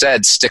being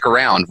said, stick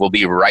around. We'll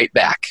be right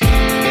back.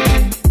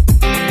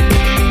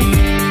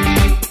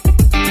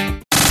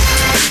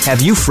 Have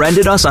you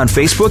friended us on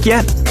Facebook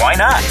yet? Why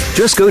not?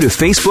 Just go to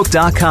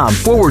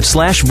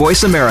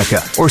facebook.com/Voice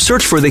America or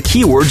search for the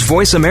keywords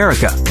Voice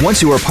America. Once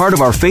you are part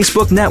of our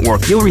Facebook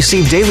network, you'll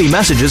receive daily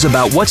messages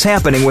about what's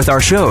happening with our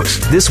shows,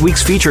 this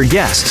week's featured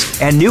guests,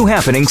 and new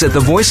happenings at the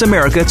Voice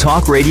America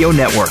Talk Radio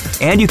Network.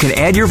 And you can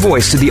add your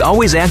voice to the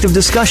always active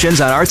discussions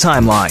on our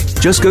timeline.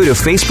 Just go to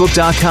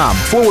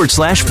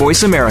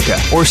facebook.com/Voice America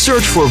or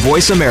search for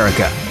Voice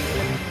America.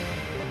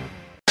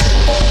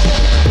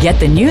 Get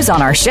the news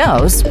on our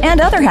shows and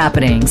other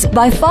happenings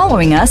by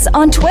following us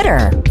on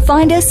Twitter.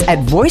 Find us at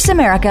Voice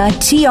America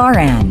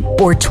TRN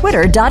or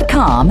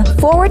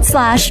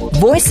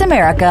twitter.com/Voice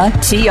America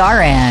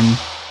TRN.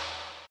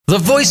 The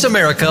Voice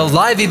America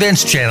Live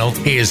Events channel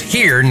is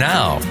here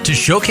now to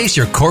showcase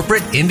your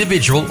corporate,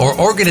 individual, or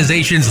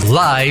organization's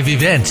live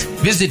event.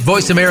 Visit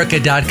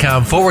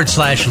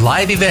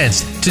voiceamerica.com/live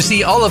events to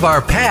see all of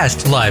our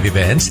past live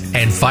events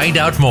and find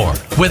out more.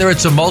 Whether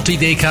it's a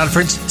multi-day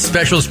conference,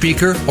 special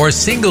speaker, or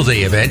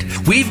single-day event,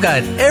 we've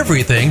got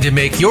everything to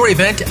make your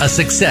event a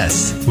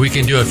success. We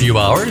can do a few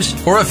hours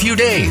or a few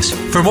days.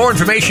 For more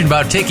information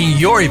about taking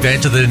your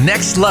event to the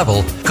next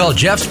level, call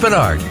Jeff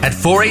Spinard at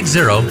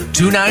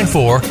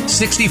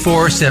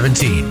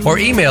 480-294-6417 or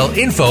email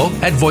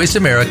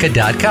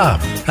info@voiceamerica.com.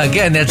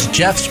 Again, that's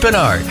Jeff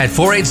Spinard at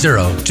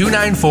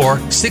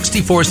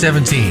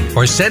 480-294-6417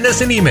 or send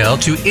us an email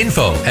to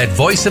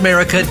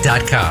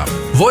info@voiceamerica.com.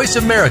 Voice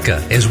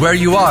America is where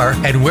you are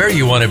and where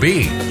you want to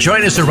be.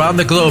 Join us around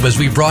the globe as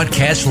we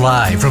broadcast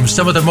live from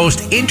some of the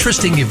most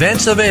interesting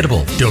events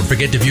available. Don't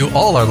forget to view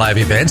all our live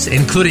events,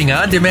 including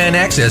on-demand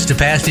access to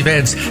past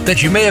events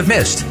that you may have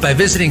missed by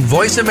visiting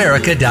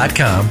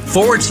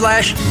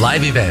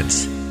voiceamerica.com/live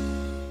events.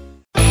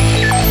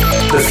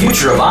 The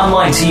future of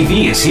online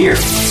TV is here.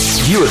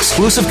 View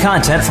exclusive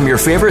content from your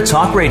favorite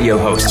talk radio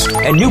hosts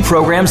and new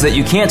programs that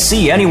you can't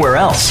see anywhere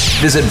else.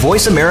 Visit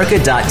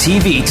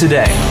voiceamerica.tv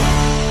today.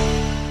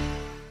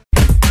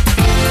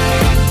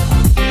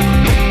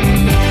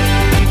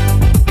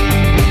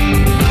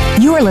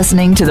 You are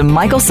listening to The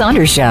Michael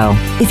Saunders Show.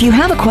 If you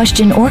have a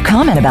question or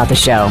comment about the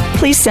show,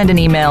 please send an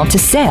email to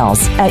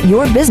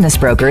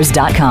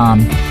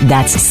sales@yourbusinessbrokers.com.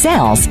 That's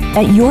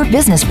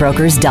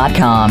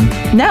sales@yourbusinessbrokers.com.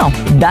 Now,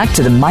 back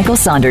to The Michael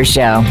Saunders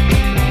Show.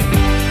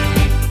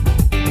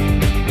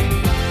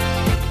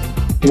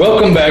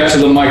 Welcome back to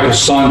the Michael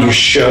Saunders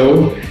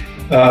Show.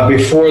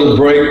 Before the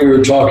break, we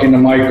were talking to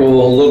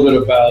Michael a little bit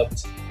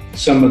about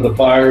some of the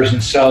buyers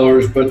and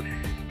sellers, but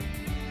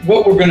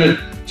what we're going to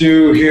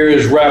do here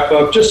is wrap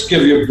up, just to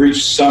give you a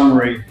brief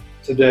summary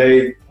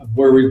today of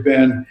where we've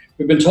been.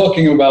 We've been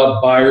talking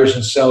about buyers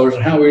and sellers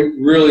and how we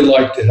really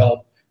like to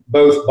help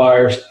both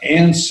buyers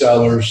and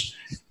sellers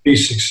be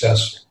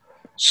successful.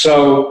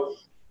 So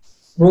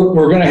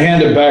we're going to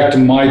hand it back to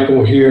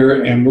Michael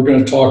here, and we're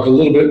going to talk a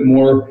little bit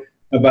more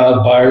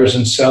about buyers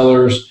and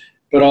sellers,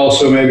 but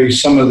also maybe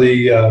some of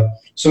the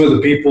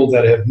people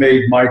that have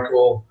made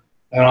Michael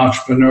an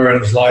entrepreneur in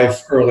his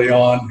life early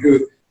on,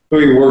 who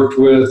he worked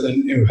with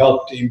and who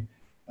helped him.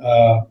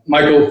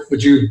 Michael,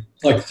 would you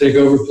like to take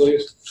over,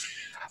 please?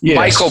 Yes.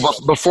 Michael,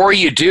 before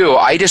you do,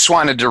 I just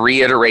wanted to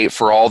reiterate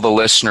for all the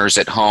listeners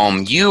at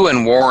home, you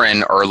and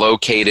Warren are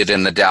located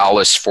in the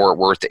Dallas-Fort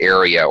Worth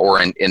area,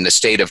 or in the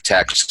state of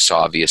Texas,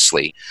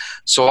 obviously.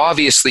 So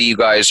obviously you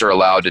guys are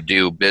allowed to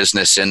do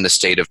business in the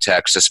state of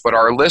Texas, but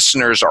our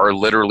listeners are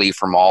literally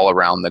from all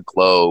around the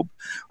globe.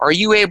 Are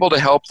you able to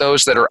help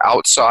those that are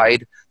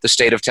outside the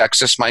state of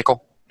Texas,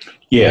 Michael?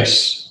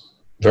 Yes,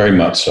 very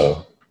much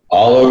so.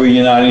 All over the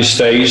United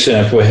States,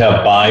 and if we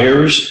have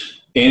buyers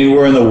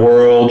anywhere in the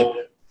world,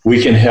 we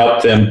can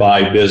help them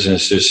buy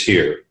businesses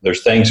here.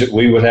 There's things that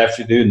we would have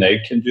to do and they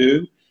can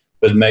do,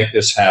 but make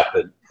this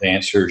happen. The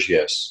answer is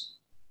yes.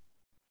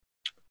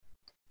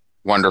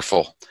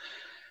 Wonderful.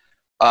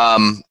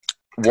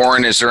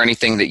 Warren, is there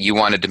anything that you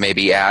wanted to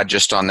maybe add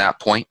just on that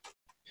point?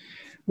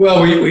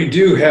 Well, we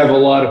do have a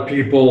lot of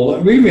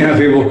people. We even have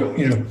people,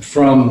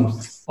 from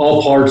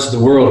all parts of the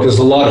world, because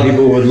a lot of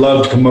people would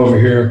love to come over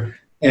here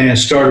and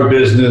start a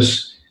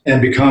business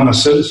and become a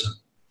citizen.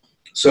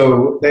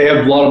 So they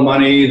have a lot of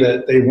money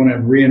that they want to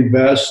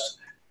reinvest,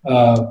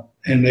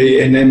 and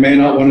they may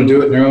not want to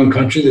do it in their own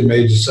country. They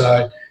may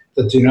decide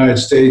that the United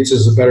States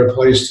is a better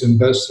place to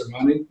invest their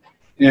money.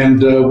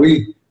 And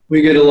we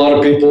get a lot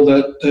of people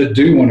that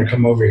do want to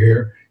come over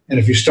here. And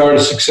if you start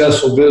a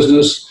successful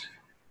business,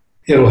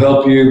 it'll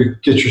help you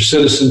get your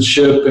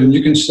citizenship and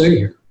you can stay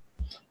here.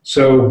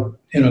 So,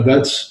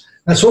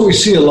 that's what we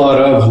see a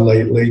lot of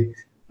lately.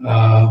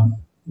 A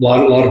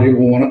lot of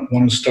people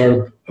want to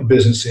start a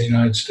business in the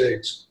United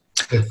States.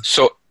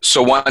 So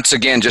once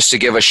again, just to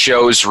give a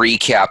show's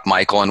recap,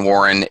 Michael and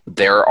Warren,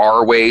 there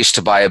are ways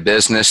to buy a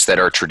business that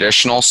are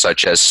traditional,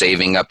 such as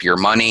saving up your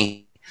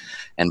money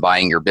and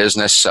buying your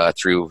business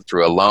through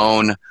a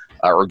loan,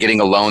 or getting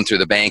a loan through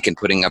the bank and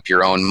putting up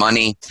your own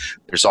money.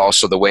 There's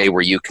also the way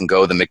where you can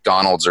go the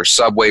McDonald's or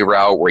Subway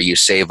route, where you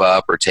save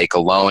up or take a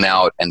loan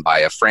out and buy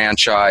a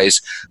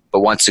franchise. But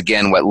once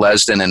again, what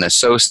Lesden and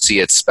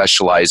Associates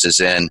specializes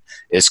in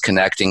is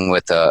connecting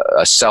with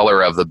a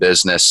seller of the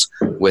business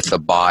with the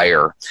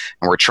buyer.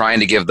 And we're trying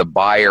to give the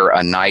buyer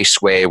a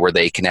nice way where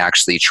they can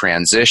actually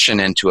transition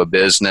into a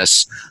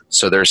business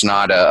so there's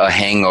not a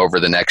hangover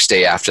the next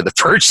day after the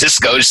purchase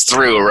goes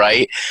through,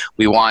 right?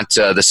 We want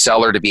the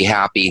seller to be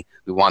happy.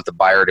 We want the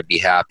buyer to be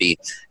happy.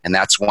 And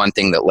that's one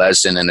thing that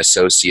Lesden and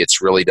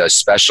Associates really does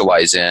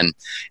specialize in.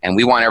 And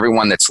we want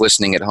everyone that's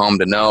listening at home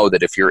to know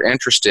that if you're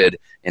interested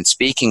in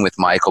speaking with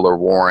Michael or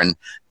Warren,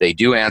 they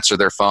do answer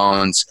their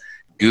phones.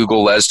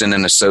 Google Lesden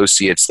and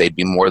Associates. They'd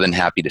be more than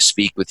happy to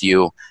speak with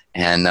you.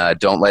 And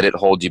don't let it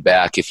hold you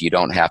back if you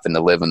don't happen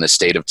to live in the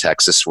state of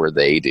Texas where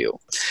they do.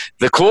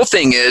 The cool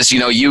thing is,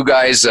 you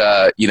guys,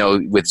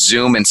 with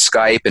Zoom and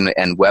Skype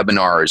and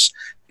webinars,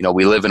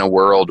 we live in a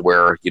world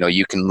where,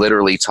 you can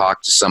literally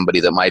talk to somebody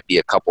that might be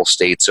a couple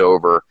states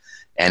over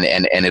and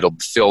it'll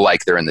feel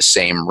like they're in the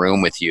same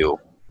room with you.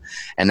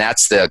 And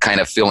that's the kind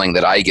of feeling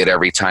that I get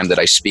every time that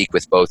I speak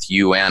with both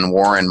you and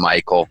Warren,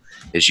 Michael,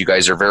 is you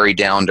guys are very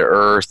down to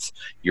earth.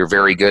 You're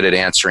very good at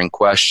answering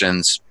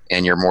questions,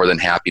 and you're more than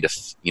happy to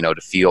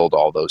field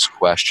all those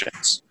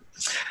questions.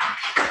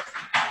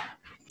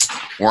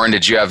 Warren,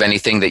 did you have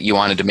anything that you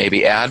wanted to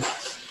maybe add?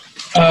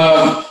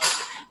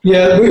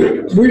 Yeah,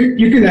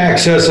 you can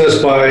access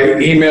us by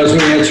emails.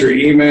 We answer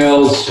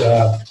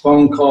emails,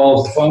 phone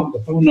calls.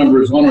 The phone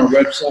number is on our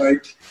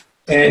website.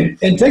 And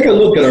take a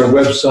look at our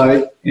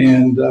website.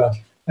 And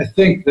I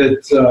think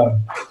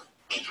that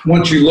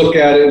once you look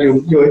at it,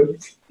 you'll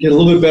get a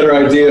little bit better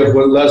idea of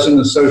what Lesden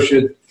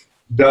Associate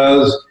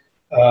does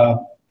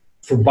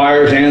for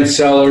buyers and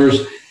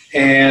sellers.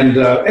 And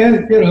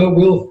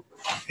we'll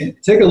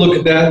take a look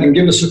at that and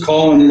give us a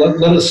call and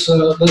let us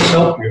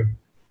help you.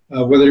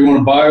 Whether you want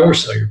to buy or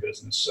sell your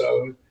business.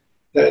 So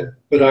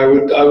but I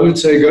would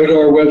say go to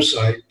our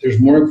website. There's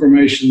more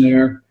information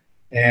there,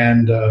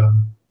 and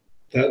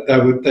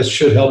that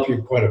should help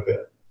you quite a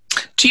bit.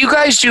 Do you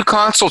guys do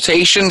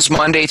consultations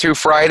Monday through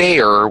Friday,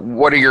 or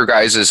what are your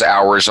guys'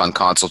 hours on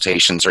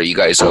consultations? Are you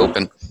guys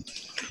open?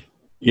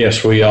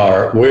 Yes, we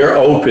are. We're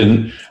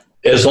open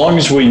as long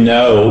as we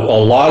know. A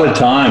lot of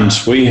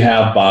times we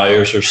have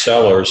buyers or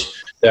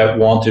sellers that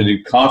want to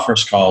do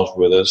conference calls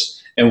with us.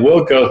 And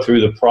we'll go through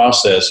the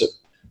process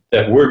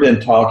that we've been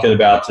talking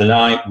about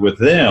tonight with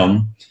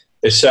them,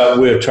 except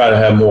we'll try to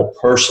have more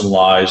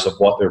personalized of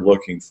what they're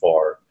looking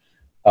for.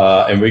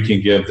 And we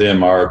can give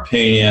them our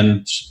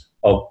opinions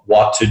of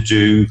what to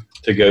do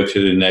to go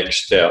to the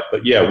next step.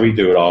 But yeah, we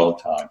do it all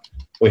the time.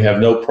 We have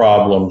no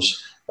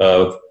problems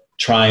of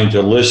trying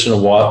to listen to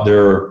what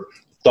their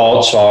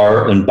thoughts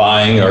are in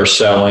buying or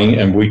selling,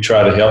 and we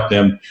try to help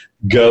them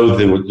go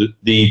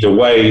the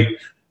way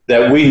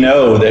that we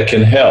know that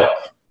can help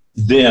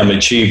them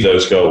achieve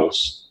those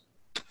goals.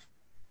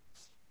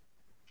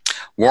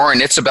 Warren,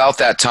 it's about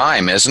that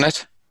time, isn't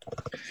it?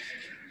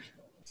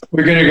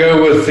 We're going to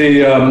go with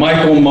the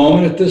Michael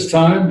moment at this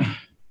time.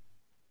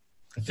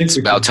 I think it's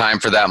about time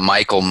for that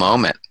Michael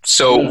moment.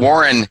 So, yeah.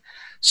 Warren,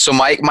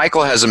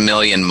 Michael has a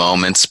million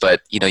moments,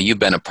 but you've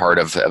been a part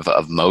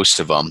of most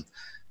of them.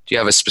 Do you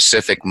have a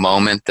specific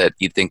moment that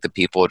you think the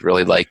people would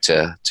really like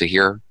to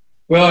hear?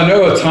 Well, I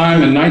know a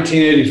time in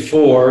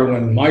 1984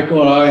 when Michael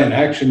and I, and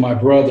actually my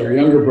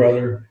younger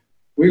brother,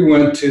 we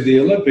went to the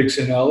Olympics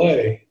in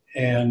LA.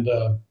 And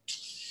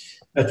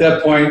at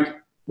that point,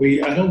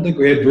 I think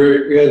we had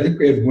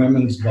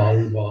women's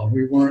volleyball.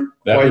 We weren't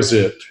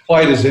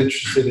quite as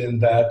interested in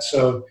that.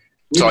 So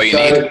that's all you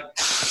need.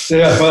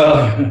 Yeah,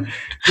 well,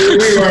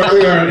 we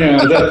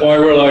weren't. At that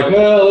point, we're like,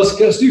 well,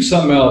 let's do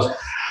something else.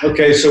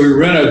 Okay, so we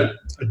rented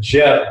a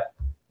Jetta.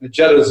 A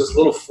Jetta is this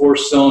little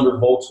 4-cylinder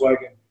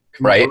Volkswagen.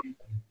 Right.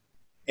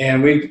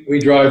 And we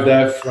drive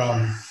that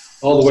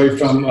all the way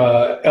from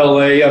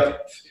LA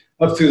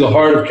up through the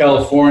heart of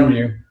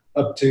California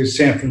up to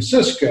San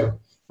Francisco.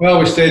 Well,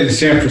 we stayed in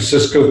San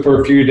Francisco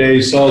for a few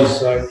days, saw the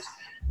sights.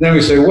 Then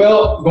we say,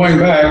 well, going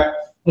back,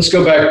 let's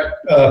go back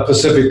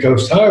Pacific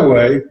Coast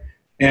Highway.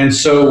 And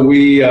so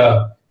we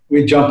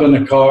jump in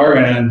the car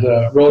and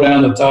roll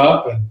down the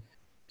top and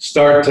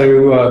start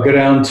to go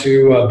down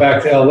to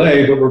back to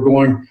LA, but we're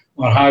going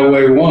on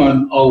Highway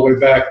 1 all the way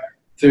back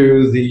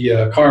through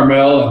the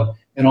Carmel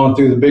and on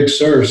through the Big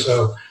Sur.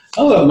 So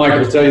I'll let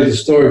Michael tell you the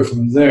story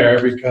from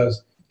there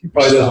because he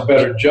probably does a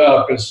better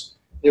job because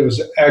it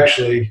was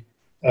actually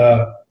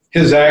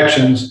his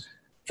actions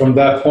from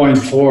that point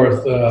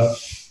forth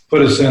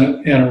put us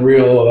in a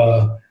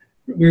real,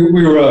 we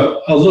were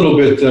a little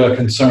bit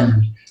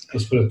concerned,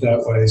 let's put it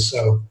that way.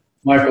 So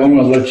Michael, I'm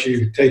going to let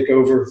you take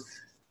over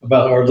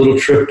about our little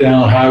trip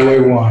down Highway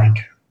 1.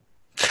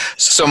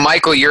 So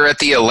Michael, you're at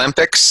the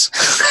Olympics.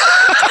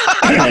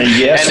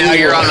 Yes, and now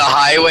you're on the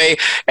highway,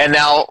 and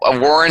now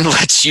Warren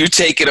lets you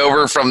take it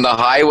over from the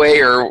highway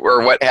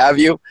or what have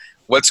you.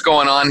 What's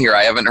going on here?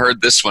 I haven't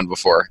heard this one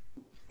before.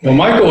 Well,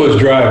 Michael was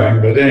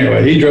driving, but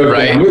anyway, he drove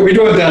down. We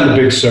drove down to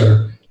Big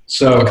Sur.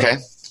 So, okay.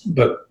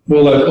 But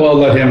we'll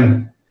let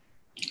him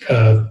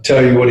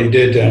tell you what he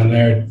did down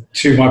there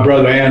to my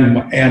brother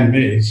and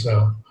me.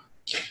 So,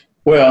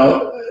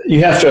 well,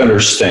 you have to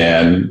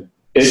understand,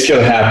 it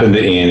could happen to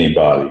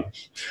anybody.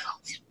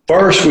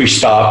 First, we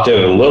stopped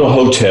at a little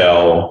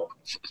hotel.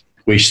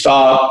 We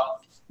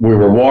stopped. We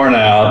were worn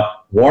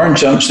out. Warren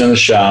jumps in the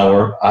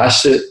shower. I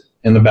sit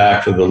in the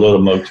back of the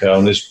little motel,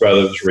 and his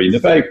brother was reading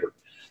the paper.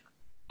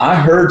 I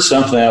heard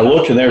something. I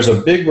looked, and there's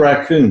a big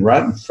raccoon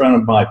right in front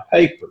of my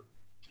paper.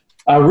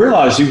 I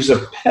realized he was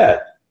a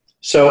pet.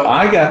 So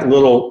I got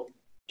little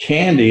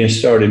candy and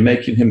started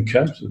making him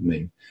come to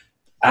me.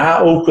 I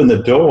opened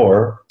the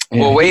door.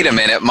 Well, wait a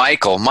minute,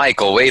 Michael,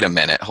 wait a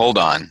minute. Hold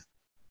on.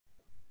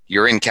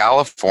 You're in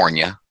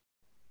California.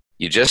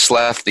 You just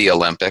left the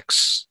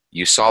Olympics.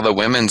 You saw the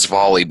women's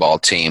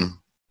volleyball team,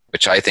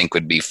 which I think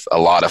would be a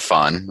lot of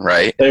fun,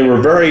 right? They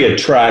were very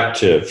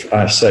attractive.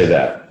 I say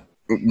that.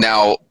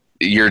 Now,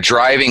 you're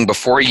driving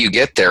before you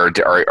get there.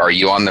 Are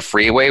you on the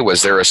freeway?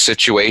 Was there a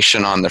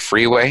situation on the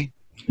freeway?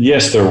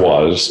 Yes, there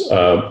was.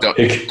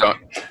 It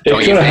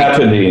could have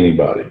happened to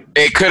anybody.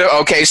 It could have.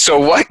 Okay, so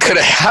what could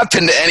have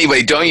happened to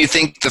anybody? Don't you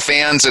think the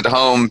fans at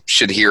home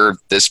should hear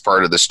this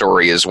part of the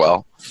story as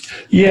well?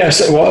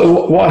 Yes.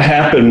 What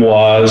happened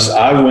was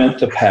I went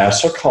to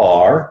pass a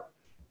car,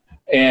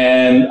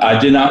 and I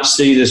did not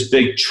see this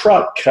big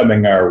truck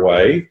coming our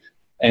way,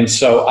 and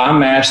so I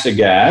mashed the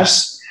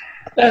gas.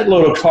 That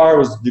little car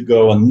was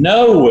going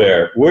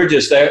nowhere. We're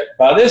just there.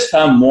 By this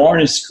time,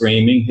 Warren is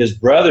screaming. His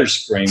brother's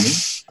screaming.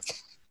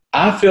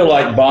 I feel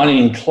like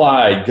Bonnie and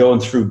Clyde going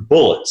through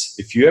bullets.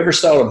 If you ever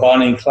saw a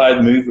Bonnie and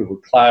Clyde movie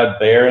with Clyde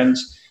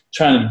Barons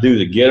trying to do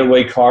the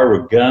getaway car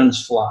with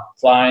guns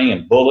flying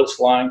and bullets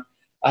flying,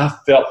 I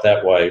felt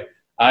that way.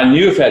 I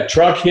knew if that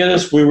truck hit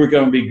us, we were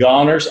going to be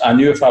goners. I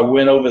knew if I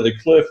went over the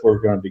cliff, we were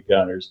going to be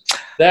gunners.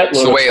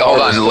 So wait,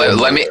 hold on.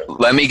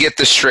 Let me get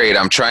this straight.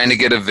 I'm trying to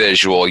get a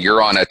visual.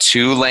 You're on a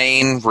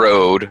 2-lane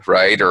road,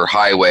 right, or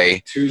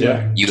highway. You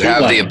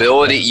have the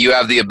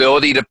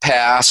ability to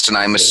pass, and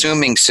I'm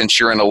assuming since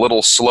you're in a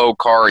little slow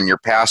car and you're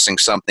passing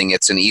something,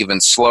 it's an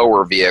even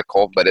slower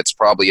vehicle, but it's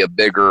probably a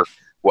bigger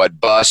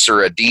bus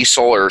or a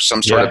diesel or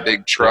some sort of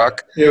big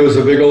truck? It was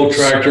a big old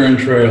tractor and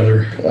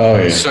trailer. Oh,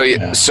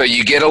 yeah. So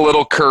you get a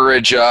little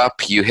courage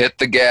up, you hit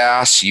the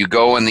gas, you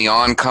go in the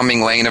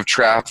oncoming lane of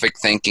traffic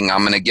thinking,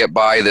 I'm going to get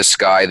by this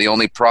guy. The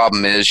only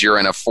problem is you're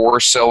in a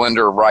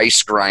 4-cylinder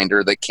rice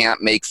grinder that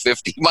can't make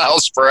 50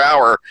 miles per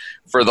hour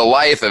for the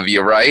life of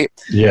you, right?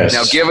 Yes.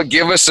 Now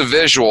give us a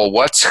visual.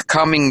 What's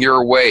coming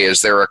your way?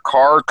 Is there a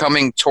car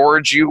coming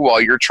towards you while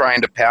you're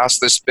trying to pass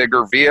this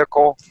bigger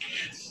vehicle?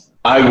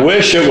 I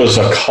wish it was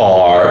a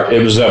car.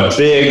 It was a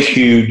big,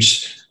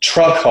 huge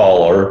truck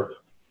hauler,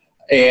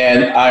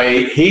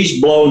 and he's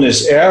blowing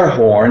this air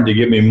horn to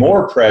give me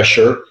more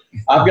pressure.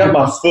 I've got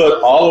my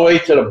foot all the way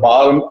to the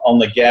bottom on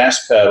the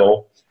gas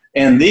pedal,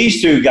 and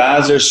these two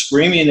guys are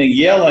screaming and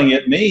yelling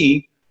at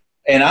me,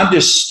 and I'm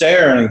just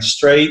staring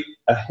straight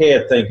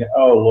ahead thinking,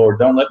 oh, Lord,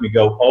 don't let me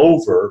go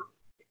over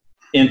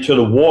into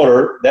the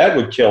water. That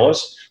would kill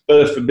us.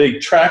 But if a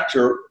big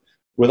tractor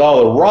with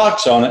all the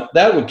rocks on it,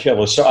 that would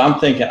kill us. So I'm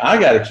thinking, I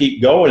got to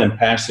keep going and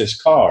pass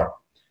this car.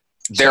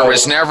 There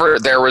was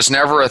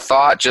never a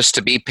thought just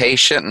to be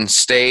patient and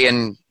stay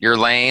in your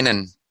lane.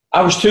 And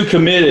I was too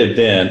committed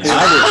then. It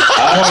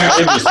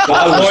was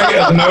point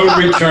of no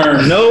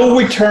return. No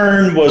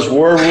return was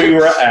where we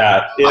were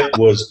at. It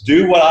was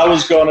do what I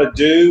was going to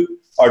do,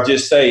 or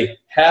just say,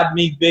 have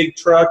me big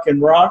truck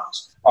and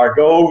rocks, or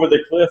go over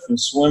the cliff and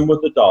swim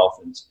with the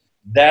dolphins.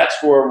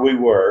 That's where we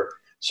were.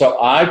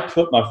 So I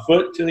put my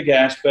foot to the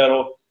gas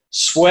pedal,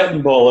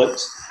 sweating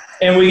bullets,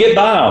 and we get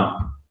by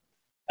them.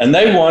 And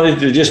they wanted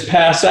to just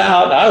pass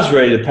out. I was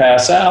ready to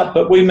pass out,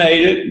 but we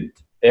made it.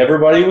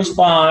 Everybody was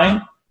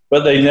fine,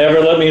 but they never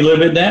let me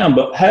live it down.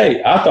 But,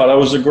 hey, I thought I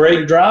was a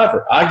great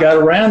driver. I got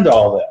around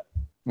all that.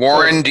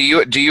 Warren, do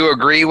you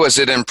agree? Was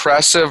it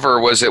impressive,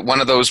 or was it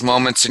one of those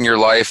moments in your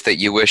life that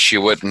you wish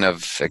you wouldn't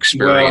have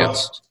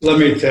experienced? Well, let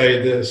me tell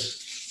you this.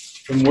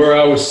 From where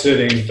I was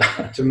sitting,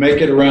 to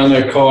make it around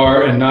that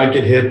car and not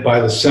get hit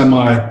by the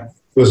semi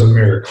was a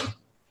miracle.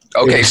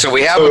 Okay, so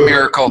we have a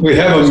miracle. We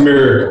have a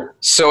miracle.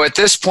 So at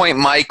this point,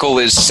 Michael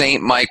is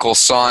St. Michael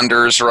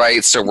Saunders,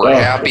 right? So we're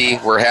happy.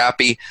 We're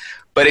happy.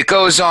 But it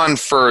goes on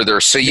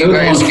further. So you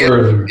guys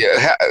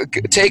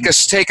take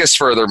us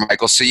further,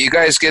 Michael. So you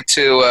guys get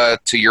to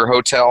your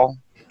hotel?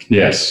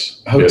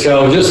 Yes.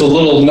 Hotel, yes. Just a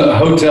little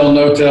hotel,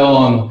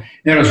 no-tel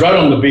it's right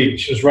on the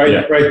beach. It's right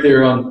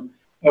there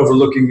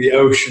overlooking the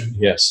ocean.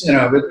 Yes.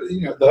 But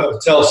the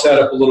hotel sat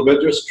up a little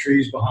bit. There's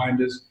trees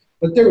behind us,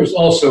 but there was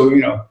also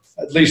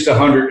at least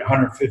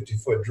 150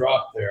 foot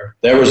drop there.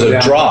 There was a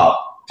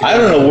drop. I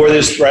don't know where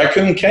this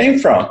raccoon came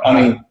from.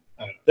 I mean,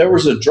 there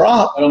was a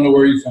drop. I don't know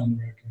where you found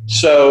the raccoon.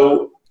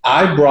 So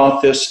I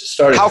brought this.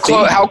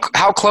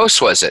 How close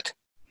was it?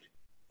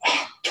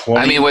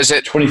 20, was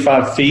it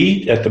 25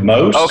 feet at the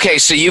most? Okay,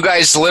 so you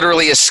guys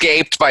literally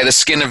escaped by the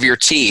skin of your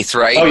teeth,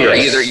 right? Oh,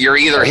 yes. You're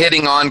either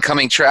hitting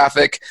oncoming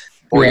traffic,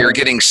 or you're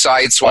getting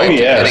sideswiped and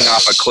hitting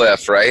off a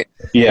cliff, right?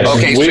 Yes.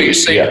 Okay,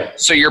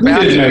 so you're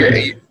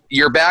back.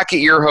 You're back at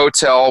your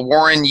hotel,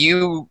 Warren.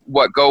 You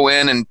go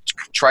in and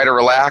try to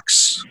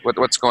relax?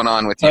 What's going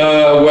on with you?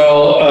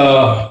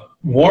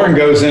 Warren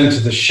goes into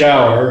the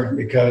shower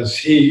because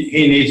he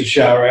needs a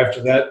shower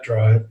after that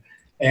drive.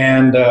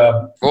 And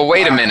well,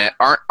 wait a minute.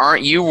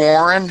 Aren't you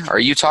Warren? Are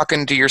you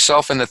talking to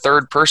yourself in the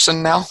third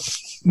person now?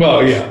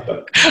 Well, yeah,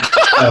 but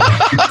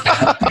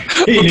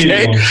he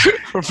needed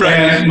one. Right.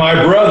 And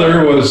my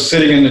brother was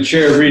sitting in the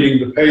chair reading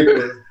the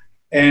paper,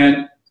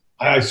 and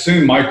I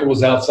assumed Michael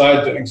was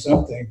outside doing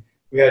something.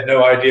 We had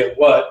no idea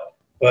what,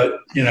 but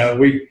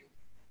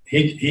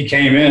he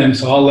came in,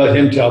 so I'll let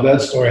him tell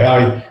that story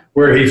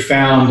where he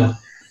found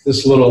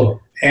this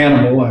little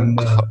animal and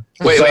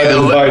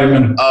invite him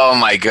in. Oh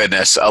my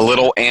goodness, a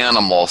little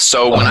animal.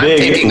 So when I'm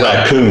thinking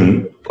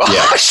raccoon.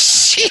 Oh,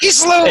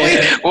 jeez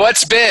Louise.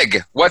 What's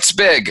big?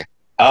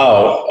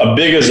 Oh,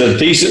 big as a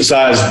decent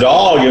sized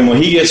dog, and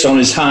when he gets on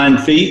his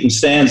hind feet and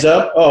stands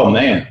up, oh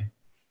man.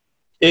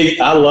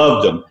 I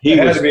loved him. He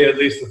had to be at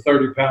least a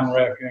 30-pound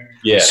raccoon.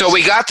 Yes. So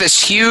we got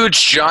this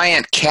huge,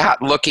 giant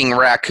cat-looking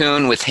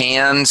raccoon with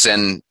hands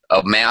and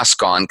a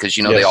mask on because,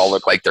 yes. They all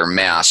look like they're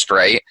masked,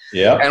 right?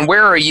 Yeah. And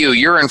where are you?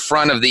 You're in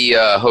front of the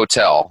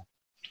hotel.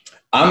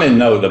 I'm in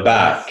the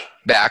back.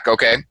 Back,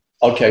 okay.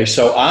 Okay,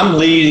 so I'm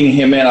leading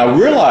him in. I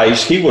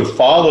realized he would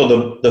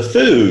follow the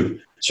food,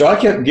 so I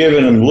kept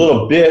giving him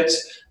little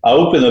bits. I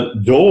opened the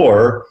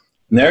door,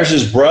 and there's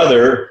his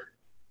brother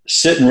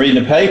sitting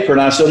reading the paper,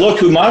 and I said, look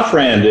who my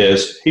friend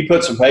is. He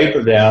puts the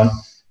paper down,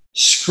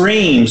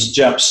 screams,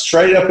 jumps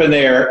straight up in the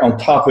air on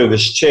top of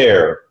his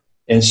chair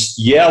and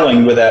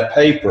yelling with that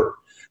paper.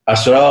 I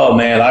said, oh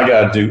man, I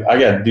got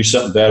to do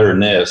something better than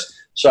this.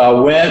 So I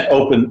went,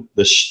 opened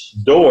the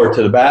door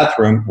to the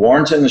bathroom.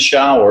 Warren's in the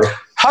shower.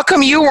 How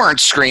come you weren't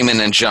screaming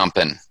and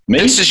jumping? Me?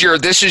 This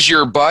is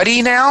your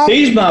buddy now?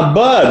 He's my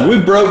bud. We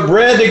broke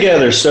bread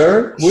together,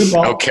 sir.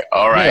 Okay,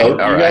 all right, all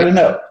right. You got to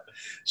know.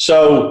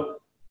 So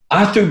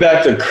I threw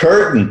back the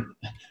curtain.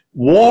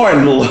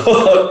 Warren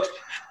looked.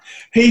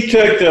 He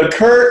took the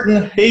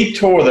curtain. He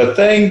tore the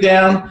thing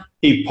down.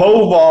 He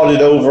pole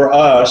vaulted over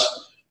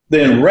us,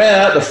 then ran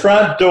out the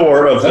front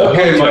door of the hotel.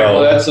 Okay,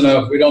 Michael, that's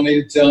enough. We don't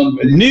need to tell him.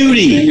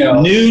 Nudie.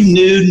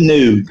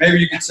 Nude. Maybe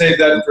you can save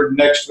that for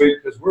next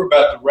week because we're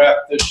about to wrap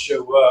this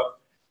show up.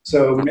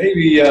 So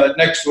maybe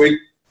next week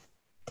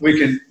we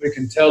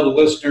can tell the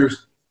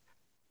listeners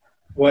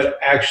what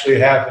actually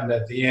happened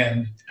at the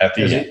end.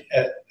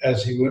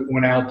 As he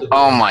went out the door.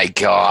 Oh my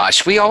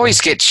gosh, we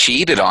always get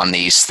cheated on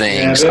these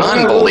things.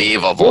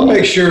 Unbelievable. We'll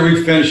make sure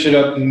we finish it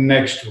up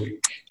next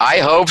week. I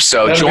hope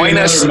so. Join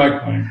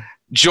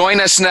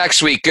us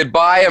next week.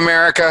 Goodbye,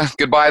 America.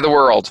 Goodbye, the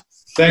world.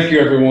 Thank you,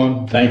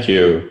 everyone. Thank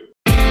you.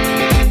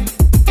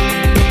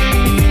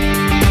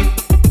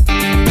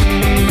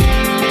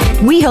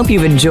 We hope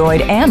you've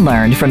enjoyed and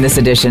learned from this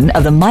edition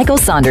of The Michael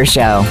Saunders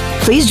Show.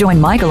 Please join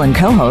Michael and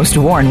co-host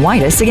Warren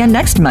Whitus again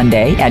next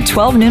Monday at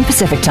 12 noon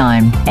Pacific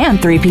Time and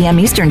 3 p.m.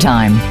 Eastern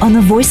Time on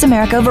the Voice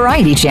America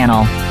Variety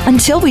Channel.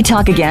 Until we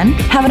talk again,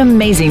 have an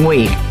amazing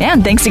week,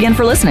 and thanks again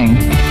for listening.